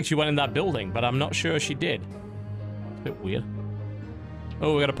looked like she went in that building, but I'm not sure she did. It's a bit weird.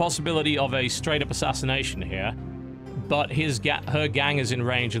 Oh, we got a possibility of a straight-up assassination here. But her gang is in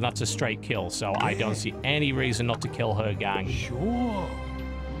range, and that's a straight kill, so I don't see any reason not to kill her gang. Sure.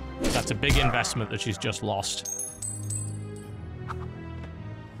 That's a big investment that she's just lost.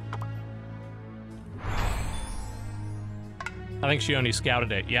 I think she only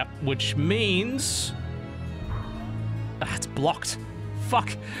scouted it, yep. Which means... Ah, it's blocked.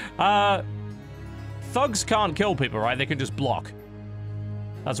 Fuck. Thugs can't kill people, right? They can just block.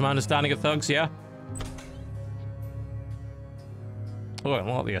 That's my understanding of thugs, yeah? Oh, I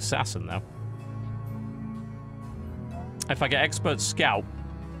want the assassin, though. If I get expert scout,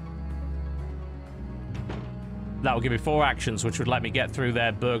 that will give me 4 actions, which would let me get through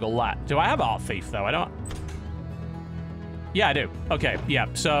their burgle lat. Do I have art thief, though? I don't... Yeah, I do. Okay, yeah.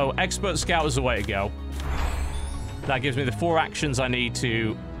 So, expert scout is the way to go. That gives me the 4 actions I need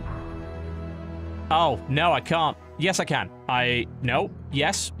to... Oh, no, I can't. Yes, I can. No.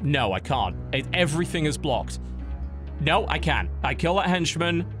 Yes. No, I can't. Everything is blocked. No, I can. I kill that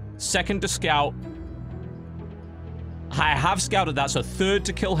henchman. 2nd to scout. I have scouted that, so 3rd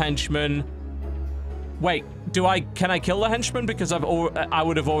to kill henchman. Wait, can I kill the henchman? Because I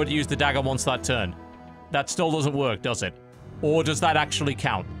would have already used the dagger once that turn. That still doesn't work, does it? Or does that actually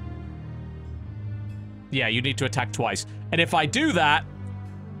count? Yeah, you need to attack twice. And if I do that,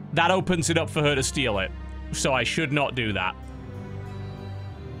 that opens it up for her to steal it. So I should not do that.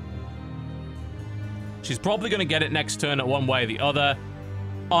 She's probably going to get it next turn at one way or the other.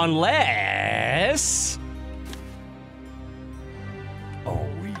 Unless... Oh,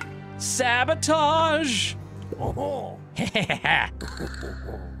 sabotage! oh.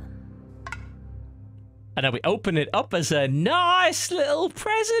 And then we open it up as a nice little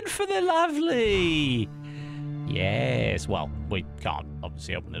present for the lovely. Yes, well, we can't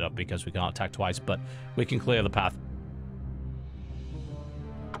obviously open it up because we can't attack twice, but we can clear the path.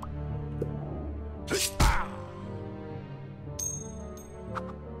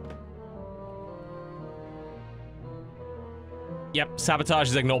 Yep, sabotage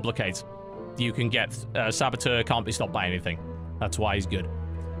is ignore blockades. You can get saboteur can't be stopped by anything. That's why he's good.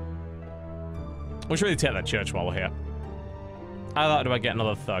 We should really take that church while we're here. How do I get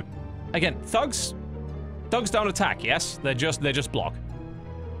another thug? Again, thugs don't attack, yes? They just block.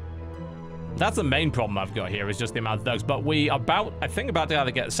 That's the main problem I've got here, is just the amount of thugs. But I think about to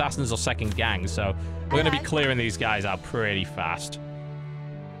either get assassins or second gang, so we're going to be clearing these guys out pretty fast.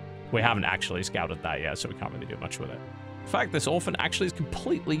 We haven't actually scouted that yet, so we can't really do much with it. In fact, this orphan actually is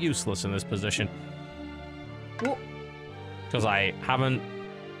completely useless in this position. Because I haven't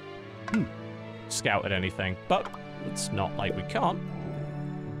scouted anything. But it's not like we can't.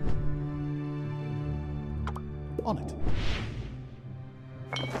 On it.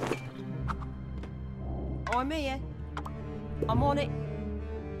 I'm here. I'm on it.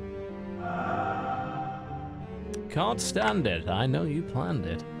 Can't stand it. I know you planned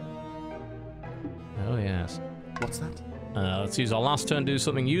it. Oh, yes. What's that? Let's use our last turn to do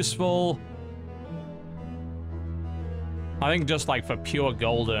something useful. I think just like for pure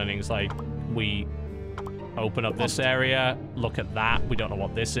gold earnings, like we open up this area, look at that. We don't know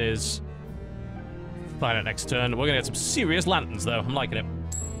what this is. Find it next turn. We're gonna get some serious lanterns though. I'm liking it.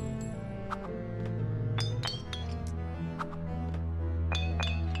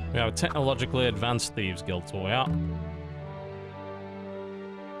 We have a technologically advanced thieves guild toy out.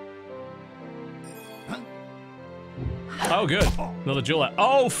 Oh, good. Another jeweler.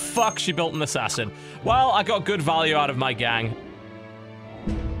 Oh, fuck, she built an assassin. Well, I got good value out of my gang.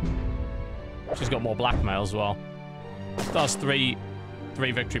 She's got more blackmail as well. That's three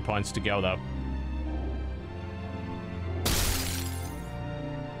victory points to go, though.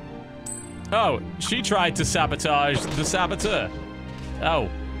 Oh, she tried to sabotage the saboteur. Oh,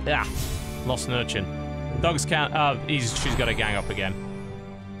 yeah. Lost an urchin. Dogs can't... Oh, she's got a gang up again.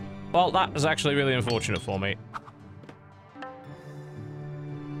 Well, that was actually really unfortunate for me.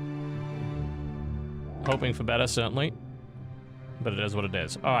 Hoping for better, certainly. But it is what it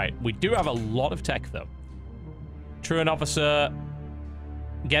is. Alright, we do have a lot of tech, though. Truant officer.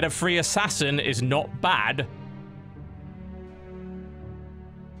 Get a free assassin is not bad.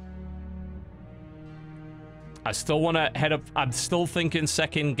 I still want to head up... I'm still thinking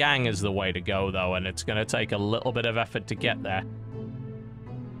second gang is the way to go, though, and it's going to take a little bit of effort to get there.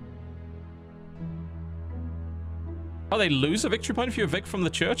 Oh, they lose a victory point if you evict from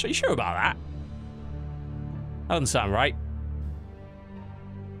the church? Are you sure about that? That doesn't sound right.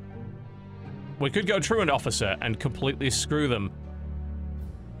 We could go truant officer and completely screw them.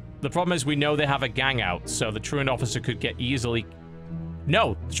 The problem is we know they have a gang out, so the truant officer could get easily...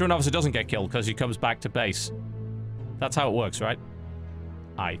 No, the truant officer doesn't get killed because he comes back to base. That's how it works, right?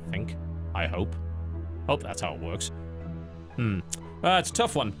 I think. I hope. Hope that's how it works. It's a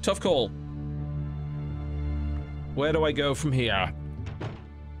tough one. Tough call. Where do I go from here?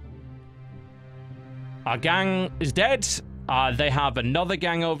 Our gang is dead. They have another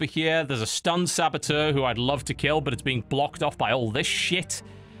gang over here. There's a stunned saboteur who I'd love to kill, but it's being blocked off by all this shit.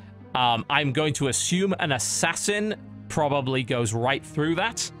 I'm going to assume an assassin probably goes right through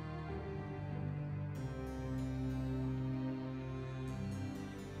that.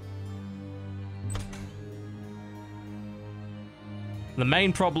 The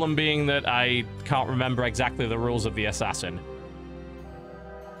main problem being that I can't remember exactly the rules of the assassin.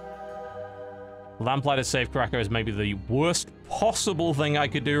 Lamplighter Safecracker is maybe the worst possible thing I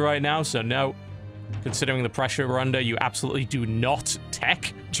could do right now, so no. Considering the pressure we're under, you absolutely do not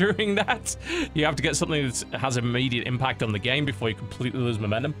tech during that. You have to get something that has immediate impact on the game before you completely lose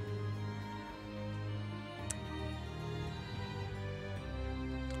momentum.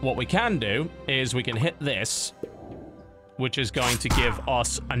 What we can do is we can hit this, which is going to give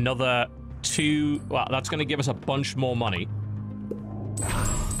us another 2... Well, that's going to give us a bunch more money.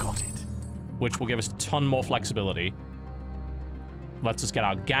 Got it. Which will give us a ton more flexibility. Let's just get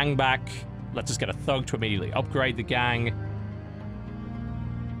our gang back. Let's just get a thug to immediately upgrade the gang.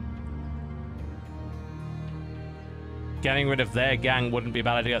 Getting rid of their gang wouldn't be a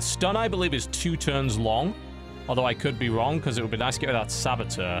bad idea. Stun, I believe, is 2 turns long. Although I could be wrong, because it would be nice to get rid of that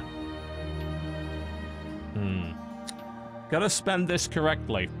saboteur. Gotta spend this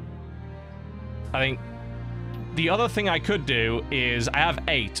correctly. I think the other thing I could do is I have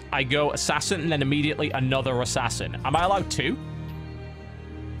 8. I go assassin and then immediately another assassin. Am I allowed 2?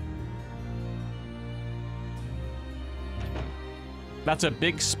 That's a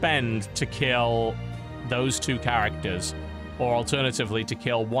big spend to kill those 2 characters. Or alternatively, to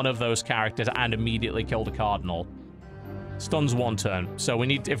kill one of those characters and immediately kill the Cardinal. Stun's 1 turn. So we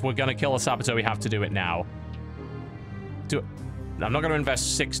need, if we're going to kill a Saboteur, we have to do it now. I'm not going to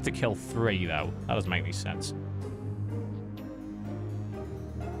invest 6 to kill 3, though. That doesn't make any sense.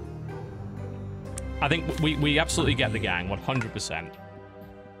 I think we absolutely get the gang, 100%.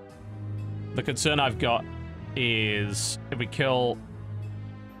 The concern I've got is if we kill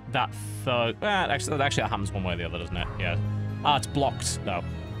that thug... actually, that happens one way or the other, doesn't it? Yeah. It's blocked, though.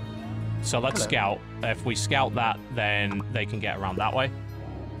 So let's scout. If we scout that, then they can get around that way.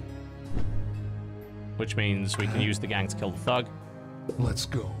 Which means we can use the gang to kill the thug. Let's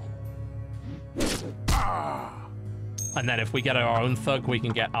go. And then if we get our own thug, we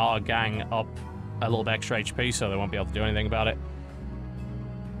can get our gang up a little bit extra HP, so they won't be able to do anything about it.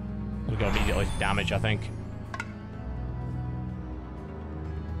 We'll go immediately to damage, I think.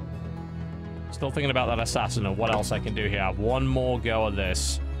 Still thinking about that assassin and what else I can do here. I have one more go at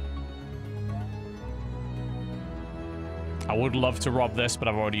this. I would love to rob this, but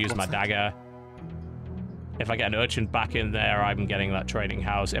I've already used my dagger. If I get an urchin back in there, I'm getting that trading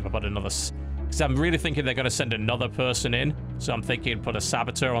house. If I put another... Because I'm really thinking they're going to send another person in. So I'm thinking put a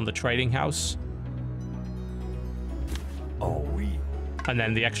saboteur on the trading house. Oh, and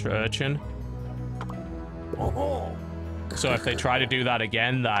then the extra urchin. So if they try to do that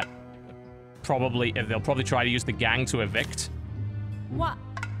again, that probably... They'll probably try to use the gang to evict. What?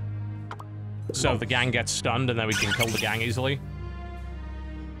 So the gang gets stunned and then we can kill the gang easily.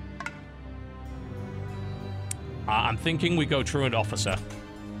 I'm thinking we go truant officer.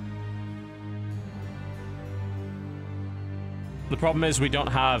 The problem is we don't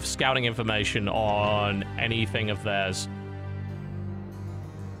have scouting information on anything of theirs.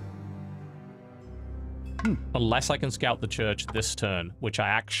 Unless I can scout the church this turn, which I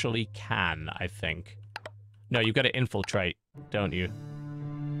actually can, I think. No, you've got to infiltrate, don't you?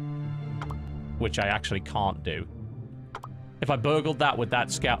 Which I actually can't do. If I burgled that with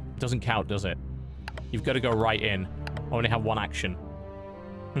that scout, doesn't count, does it? You've got to go right in. I only have 1 action.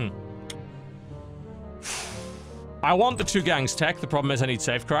 I want the 2 gangs tech. The problem is I need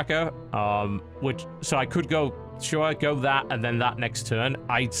Safecracker. So I could go... Sure, go that and then that next turn.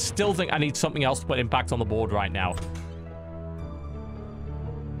 I still think I need something else to put impact on the board right now.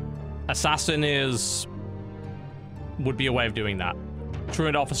 Assassin is... would be a way of doing that.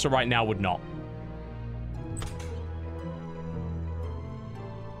 Truant Officer right now would not.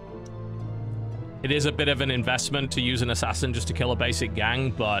 It is a bit of an investment to use an assassin just to kill a basic gang,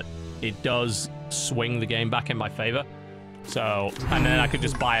 but it does swing the game back in my favor. So, and then I could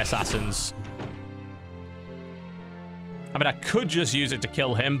just buy assassins. I mean, I could just use it to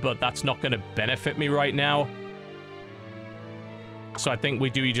kill him, but that's not going to benefit me right now. So I think we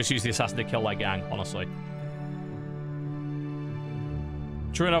do just use the assassin to kill that gang, honestly.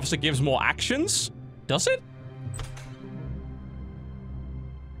 Truant Officer gives more actions? Does it?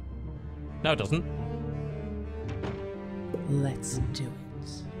 No, it doesn't. Let's do it.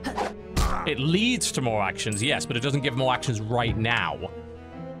 It leads to more actions, yes, but it doesn't give more actions right now.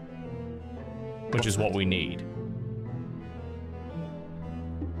 Which is what we need.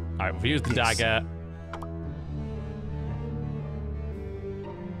 Alright, we've used the dagger.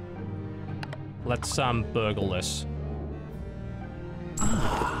 Let's burgle this.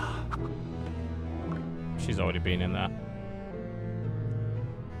 She's already been in there.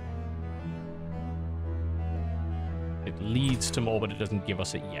 It leads to more, but it doesn't give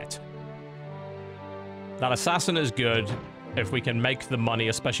us it yet. That assassin is good. If we can make the money,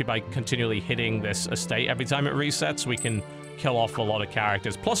 especially by continually hitting this estate every time it resets, we can kill off a lot of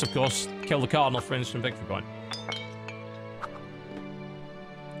characters. Plus, of course, kill the Cardinal for instant victory point.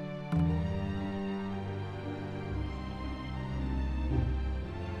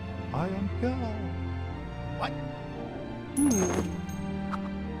 I am here. What?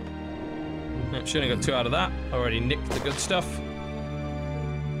 Yeah, should have got 2 out of that. Already nicked the good stuff.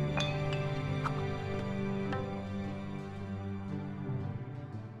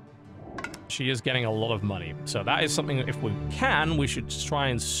 She is getting a lot of money. So that is something that if we can, we should try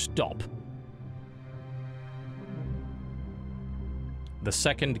and stop. The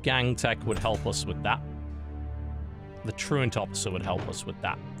second gang tech would help us with that. The Truant Officer would help us with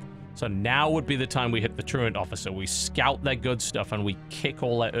that. So now would be the time we hit the Truant Officer. We scout their good stuff and we kick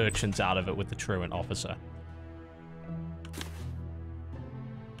all their urchins out of it with the Truant Officer.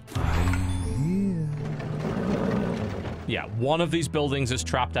 Yeah, one of these buildings is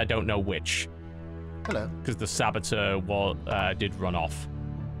trapped. I don't know which. Hello. Because the Saboteur did run off.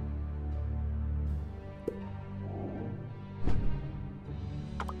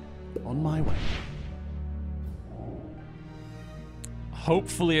 On my way.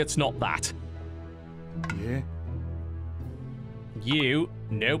 Hopefully it's not that. Yeah. You?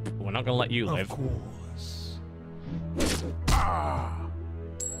 Nope. We're not going to let you live. Of course.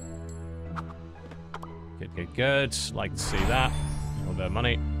 Good, good, good. Like to see that. A little bit of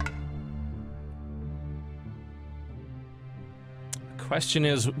money. The question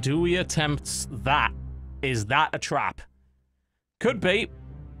is, do we attempt that? Is that a trap? Could be.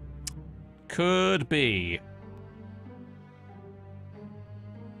 Could be.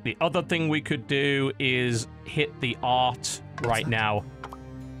 The other thing we could do is hit the art right now.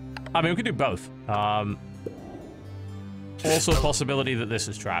 I mean, we could do both. Also a possibility that this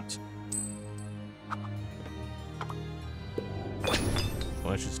is trapped.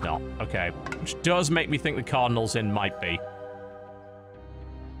 Which is not. Okay. Which does make me think the Cardinal's in might be.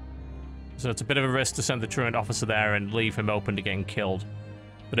 So it's a bit of a risk to send the Truant Officer there and leave him open to getting killed.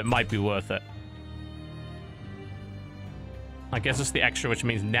 But it might be worth it. I guess it's the extra, which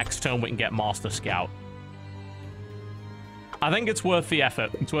means next turn we can get Master Scout. I think it's worth the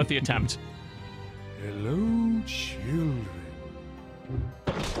effort. It's worth the attempt. Hello, children.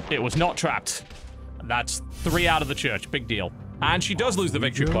 It was not trapped. That's 3 out of the church. Big deal. And she does lose the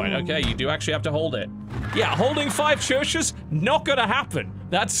victory point. Okay, you do actually have to hold it. Yeah, holding 5 churches, not gonna happen.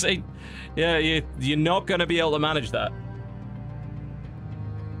 That's a... Yeah, you're not gonna be able to manage that.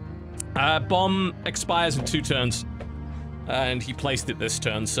 Bomb expires in 2 turns. And he placed it this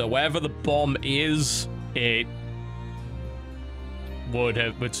turn, so wherever the bomb is, it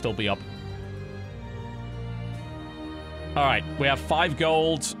would still be up. Alright, we have 5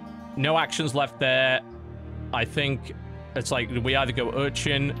 gold. No actions left there. I think it's like we either go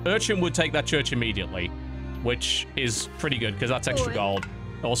Urchin. Urchin would take that church immediately, which is pretty good because that's extra gold.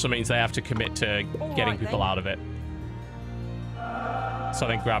 It also means they have to commit to getting people out of it. So I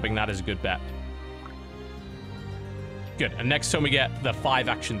think grabbing that is a good bet. Good, and next time we get the 5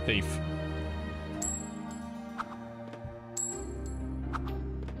 action thief.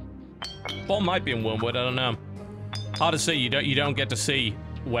 Bomb might be in Wormwood, I don't know. Hard to see, you don't get to see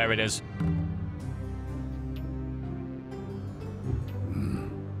where it is.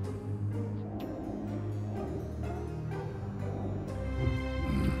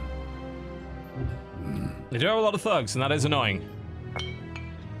 They do have a lot of thugs, and that is annoying.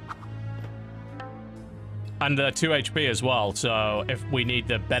 And 2 HP as well, so if we need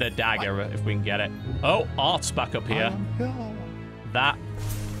the better dagger, if we can get it. Oh, Art's back up here. That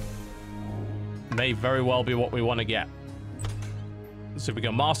may very well be what we want to get. So if we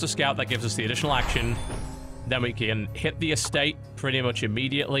go Master Scout, that gives us the additional action. Then we can hit the estate pretty much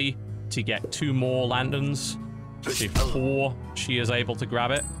immediately to get 2 more lanterns. before she is able to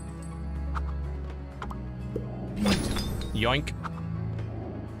grab it. Yoink.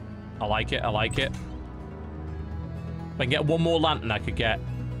 I like it, I like it. If I can get one more lantern, I could get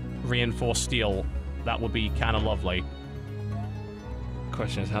reinforced steel. That would be kind of lovely.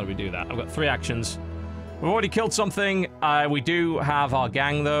 Question is, how do we do that? I've got 3 actions. We've already killed something. We do have our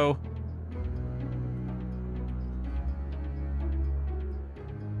gang, though.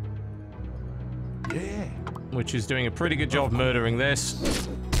 Yeah. Which is doing a pretty good job murdering this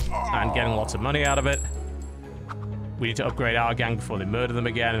and getting lots of money out of it. We need to upgrade our gang before they murder them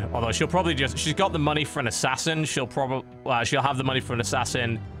again. Although she'll probably just... She's got the money for an assassin. She'll probably... she'll have the money for an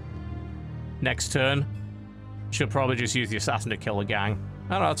assassin next turn. She'll probably just use the assassin to kill a gang.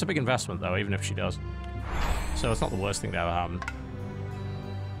 I don't know. It's a big investment, though, even if she does. So it's not the worst thing to ever happen.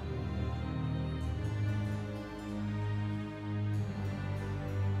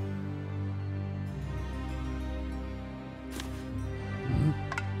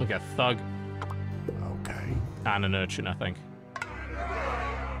 We'll get Thug. Okay. And an Urchin, I think.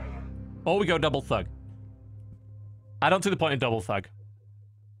 Or we go double Thug. I don't see the point in double Thug.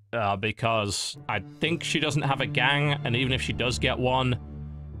 Because I think she doesn't have a gang, and even if she does get one,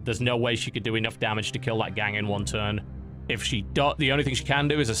 there's no way she could do enough damage to kill that gang in one turn. If she does, the only thing she can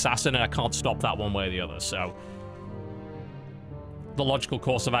do is Assassin, and I can't stop that one way or the other, so... The logical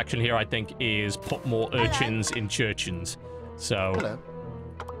course of action here, I think, is put more Urchins in Churchins. So... Hello.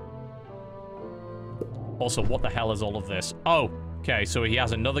 Also, what the hell is all of this? Oh, okay, so he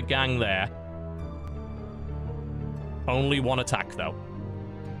has another gang there. Only one attack, though.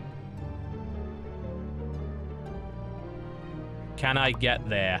 Can I get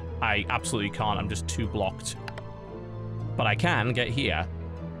there? I absolutely can't. I'm just too blocked. But I can get here.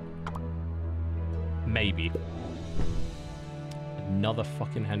 Maybe. Another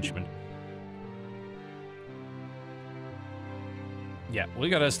fucking henchman. Yeah, we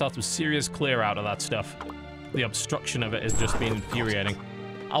gotta start some serious clear out of that stuff. The obstruction of it has just been infuriating.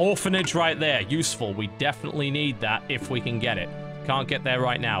 Orphanage right there. Useful. We definitely need that if we can get it. Can't get there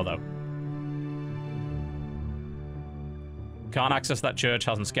right now, though. Can't access that church,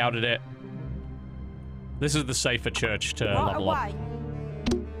 hasn't scouted it. This is the safer church to level up.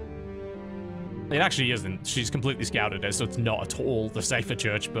 It actually isn't. She's completely scouted it, so it's not at all the safer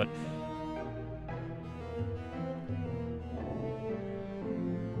church, but...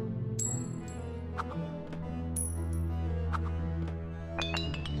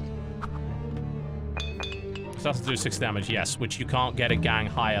 So that's to do 6 damage, yes, which you can't get a gang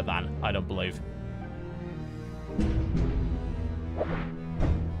higher than, I don't believe.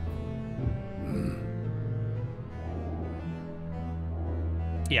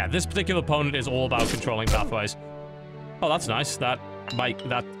 Yeah, this particular opponent is all about controlling pathways. Oh, that's nice. That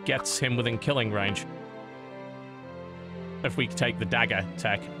gets him within killing range. If we take the dagger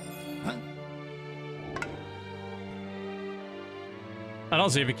tech. And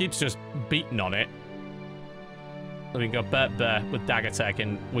honestly, if he keeps just beating on it, then we can go bear with dagger tech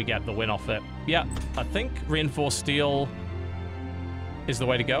and we get the win off it. Yeah, I think reinforced steel is the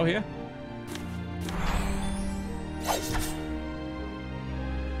way to go here.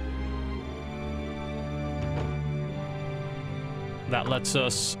 That lets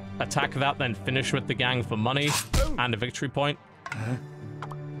us attack that, then finish with the gang for money and a victory point.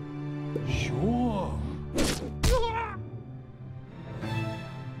 Sure.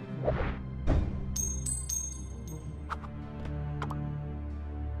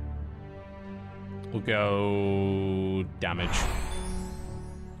 We'll go damage.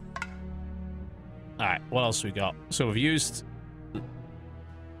 Alright, what else we got? So we've used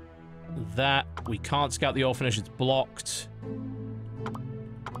that. We can't scout the orphanage, it's blocked.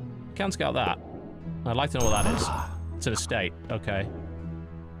 Can scout that. I'd like to know what that is. It's an estate. Okay.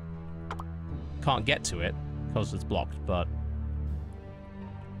 Can't get to it because it's blocked, but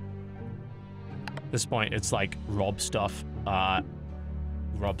at this point it's like rob stuff.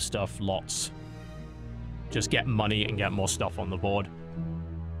 Rob stuff lots. Just get money and get more stuff on the board.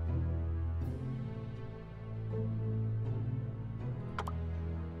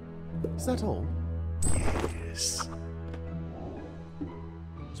 Is that all? Yes.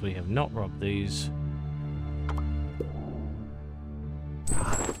 So we have not robbed these.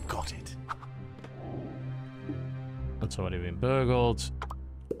 Got it. That's already been burgled.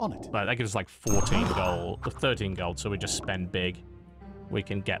 On it. Right, that gives us like 14 gold, 13 gold, so we just spend big. We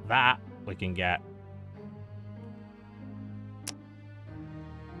can get that. We can get...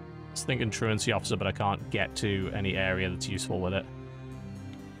 I was thinking truancy officer, but I can't get to any area that's useful with it.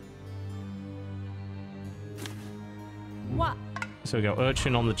 What? So we go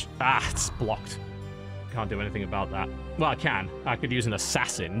urchin on the... it's blocked. Can't do anything about that. Well, I can. I could use an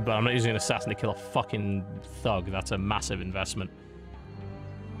assassin, but I'm not using an assassin to kill a fucking thug. That's a massive investment.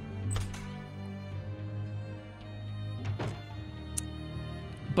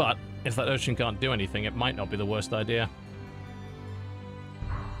 But if that urchin can't do anything, it might not be the worst idea.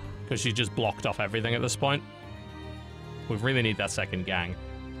 Because she just blocked off everything at this point. We really need that second gang.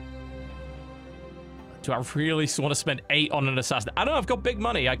 Do I really want to spend 8 on an assassin? I don't know, I've got big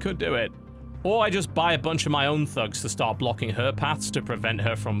money. I could do it. Or I just buy a bunch of my own thugs to start blocking her paths to prevent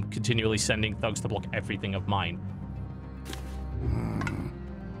her from continually sending thugs to block everything of mine.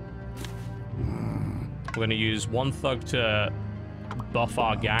 We're going to use one thug to buff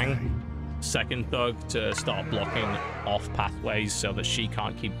our gang, second thug to start blocking off pathways so that she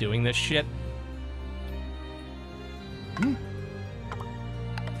can't keep doing this shit.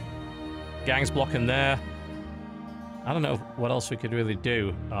 Gang's blocking there. I don't know what else we could really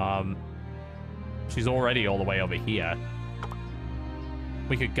do. She's already all the way over here.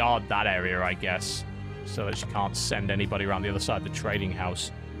 We could guard that area, I guess, so that she can't send anybody around the other side of the trading house.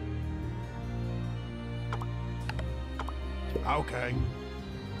 Okay.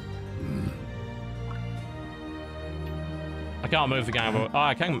 I can't move the gang. Oh,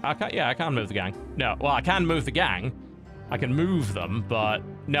 I can. Yeah, I can move the gang. No, well, I can move the gang. I can move them, but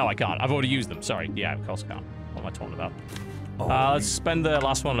no, I can't. I've already used them. Sorry. Yeah, of course I can't. What am I talking about? Let's spend the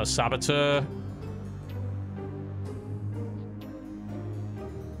last one on a saboteur.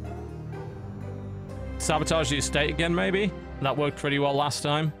 Sabotage the estate again, maybe? That worked pretty well last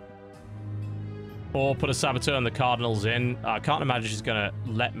time. Or put a saboteur in the Cardinals Inn. I can't imagine she's gonna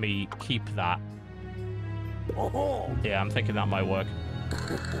let me keep that. Yeah, I'm thinking that might work.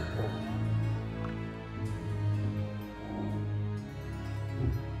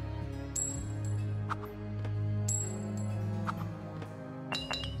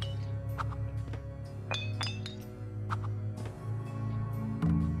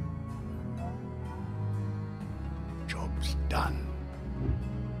 Job's done.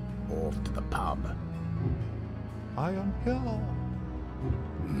 Off to the pub. I am here.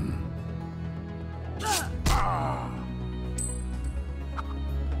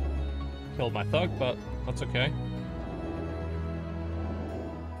 Killed my thug, but that's okay.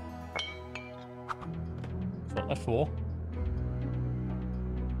 What left for?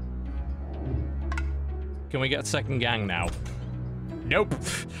 Can we get a second gang now? Nope.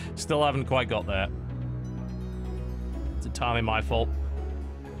 Still haven't quite got there. It's entirely my fault.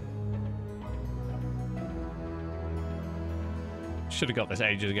 Should have got this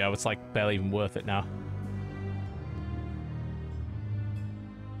ages ago. It's like barely even worth it now.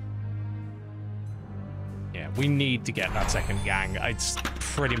 Yeah, we need to get that second gang. It's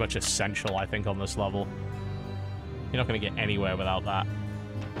pretty much essential, I think, on this level. You're not going to get anywhere without that.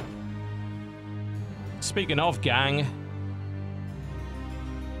 Speaking of gang,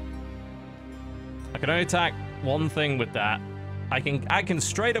 I can only attack one thing with that. I can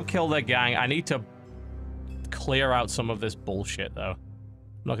straight up kill their gang. I need to clear out some of this bullshit, though.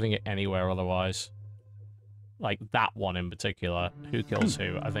 I'm not going to get anywhere otherwise. Like that one in particular. Who kills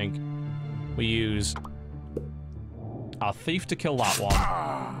who? I think we use our thief to kill that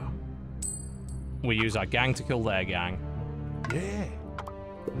one. We use our gang to kill their gang. Yeah,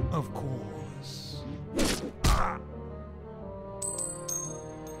 of course.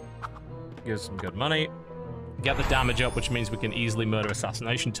 Gives some good money. Get the damage up, which means we can easily murder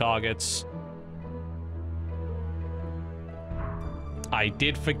assassination targets. I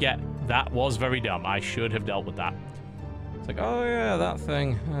did forget. That was very dumb. I should have dealt with that. It's like, oh yeah, that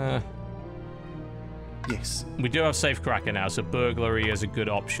thing. Yes. We do have safe cracker now, so burglary is a good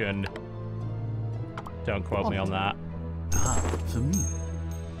option. Don't quote me on that. Ah, for me.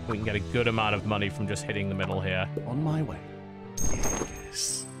 We can get a good amount of money from just hitting the middle here. On my way.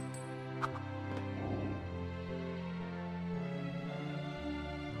 Yes.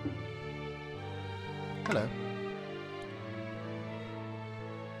 Hello.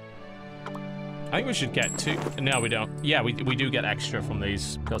 I think we should get 2. No, we don't. Yeah, we do get extra from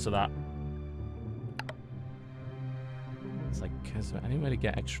these because of that. It's like, is there any way to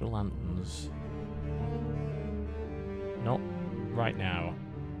get extra lanterns? Not right now.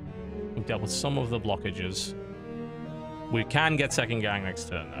 We've dealt with some of the blockages. We can get second gang next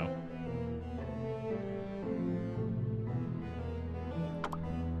turn, though.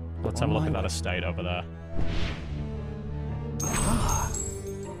 Let's have a look at that estate over there.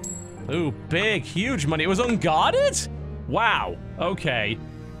 Ooh, big, huge money. It was unguarded? Wow. Okay.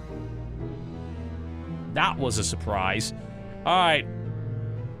 That was a surprise. Alright.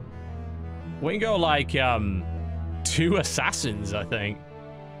 We can go like, 2 assassins, I think.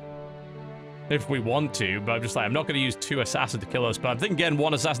 if we want to, but I'm just like, I'm not going to use 2 assassins to kill us, but I'm thinking getting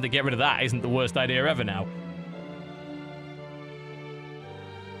 1 assassin to get rid of that isn't the worst idea ever now.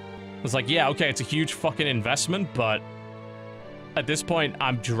 It's like, yeah, okay, it's a huge fucking investment, but at this point,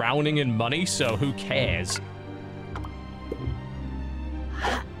 I'm drowning in money, so who cares?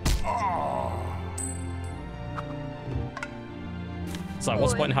 It's like,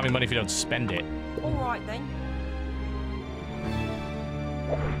 what's the point in having money if you don't spend it? All right then.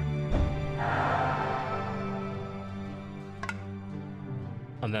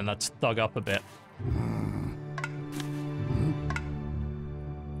 And then let's thug up a bit.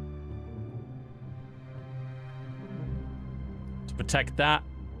 To protect that.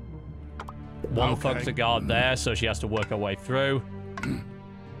 One thug to guard there, so she has to work her way through.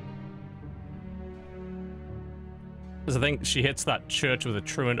 Because I think she hits that church with a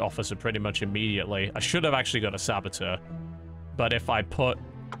truant officer pretty much immediately. I should have actually got a saboteur. But if I put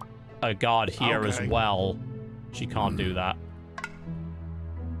a guard here as well, she can't do that.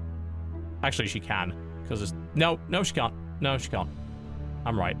 Actually, she can. Because it's... No, she can't. No, she can't.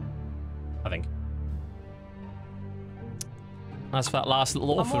 I'm right. I think. That's that last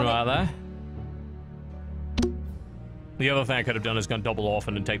little orphan right there. The other thing I could have done is gone double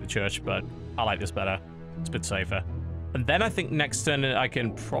orphan and take the church, but I like this better. It's a bit safer. And then I think next turn I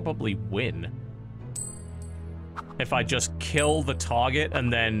can probably win. If I just kill the target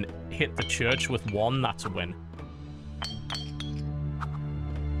and then hit the church with 1, that's a win.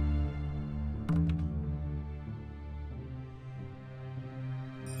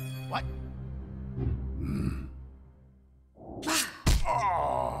 What?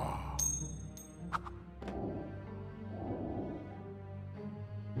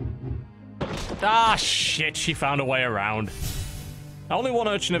 Ah, shit, she found a way around. Only 1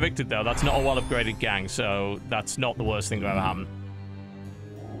 urchin evicted, though. That's not a well-upgraded gang, so that's not the worst thing to ever happen.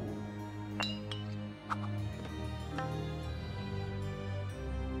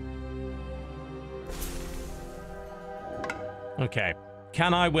 Okay.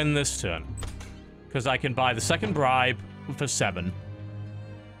 Can I win this turn? Because I can buy the second bribe for 7.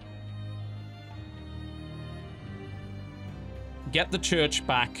 Get the church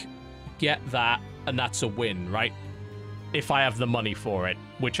back, get that, and that's a win, right? If I have the money for it,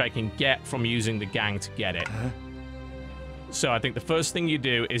 which I can get from using the gang to get it. So I think the first thing you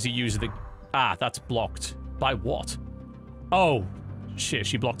do is you use the... Ah, that's blocked. By what? Oh, shit,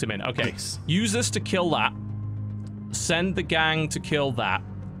 she blocked him in. Okay, use this to kill that. Send the gang to kill that.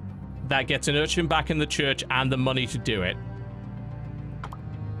 That gets an urchin back in the church and the money to do it.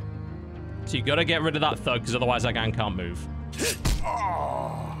 So you gotta get rid of that thug, because otherwise that gang can't move.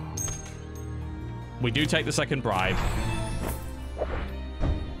 We do take the second bribe.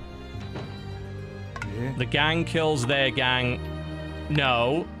 The gang kills their gang.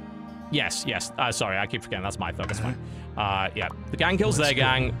 No. Yes. Sorry, I keep forgetting. That's my thug. That's fine. Yeah. The gang kills their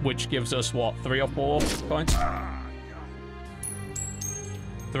gang, which gives us, what, 3 or 4 points?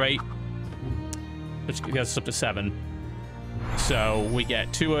 3. Which gets us up to 7. So we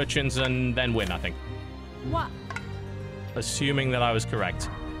get 2 urchins and then win, I think. What? Assuming that I was correct.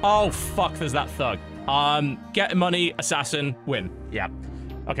 Oh, fuck, there's that thug. Get money, assassin, win. Yeah.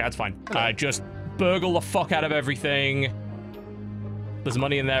 Okay, that's fine. Just burgle the fuck out of everything. There's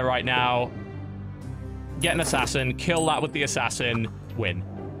money in there right now. Get an assassin, kill that with the assassin, win.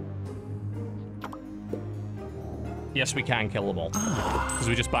 Yes, we can kill them all. Because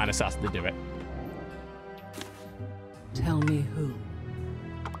we just buy an assassin to do it. Tell me who.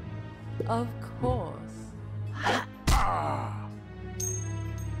 Of course.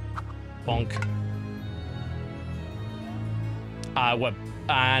 Bonk.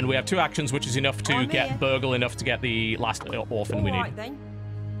 And we have 2 actions, which is enough to get burgle, enough to get the last orphan we need. Right then.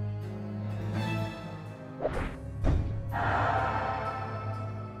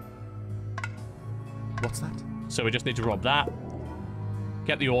 What's that? So we just need to rob that,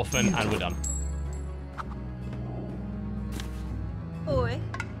 get the orphan, and we're done. Oi.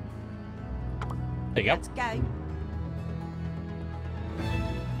 There you go. Let's go.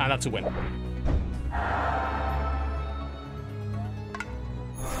 And that's a win.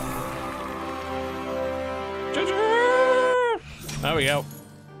 There we go.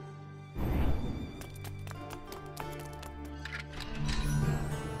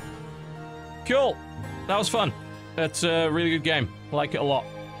 Cool. That was fun. It's a really good game. I like it a lot.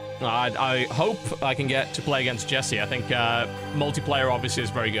 I hope I can get to play against Jesse. I think multiplayer obviously is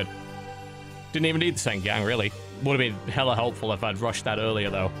very good. Didn't even need the same gang, really. Would have been hella helpful if I'd rushed that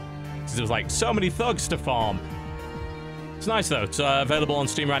earlier, though. Because there was like so many thugs to farm. It's nice, though. It's available on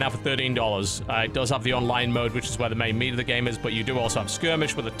Steam right now for $13. It does have the online mode, which is where the main meat of the game is, but you do also have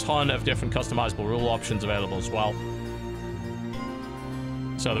Skirmish with a ton of different customizable rule options available as well.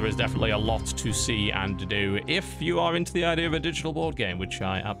 So there is definitely a lot to see and to do if you are into the idea of a digital board game, which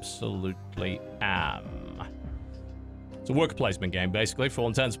I absolutely am. It's a worker placement game, basically, for all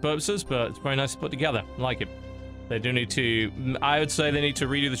intents and purposes, but it's very nice to put together. I like it. They do need to... I would say they need to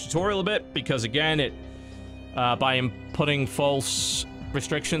redo the tutorial a bit, because, again, it... by putting false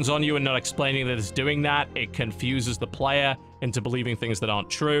restrictions on you and not explaining that it's doing that, it confuses the player into believing things that aren't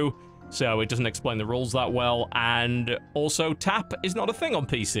true. So it doesn't explain the rules that well, and also tap is not a thing on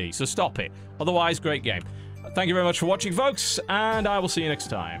PC, so stop it. Otherwise, great game. Thank you very much for watching, folks, and I will see you next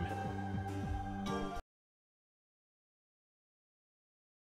time.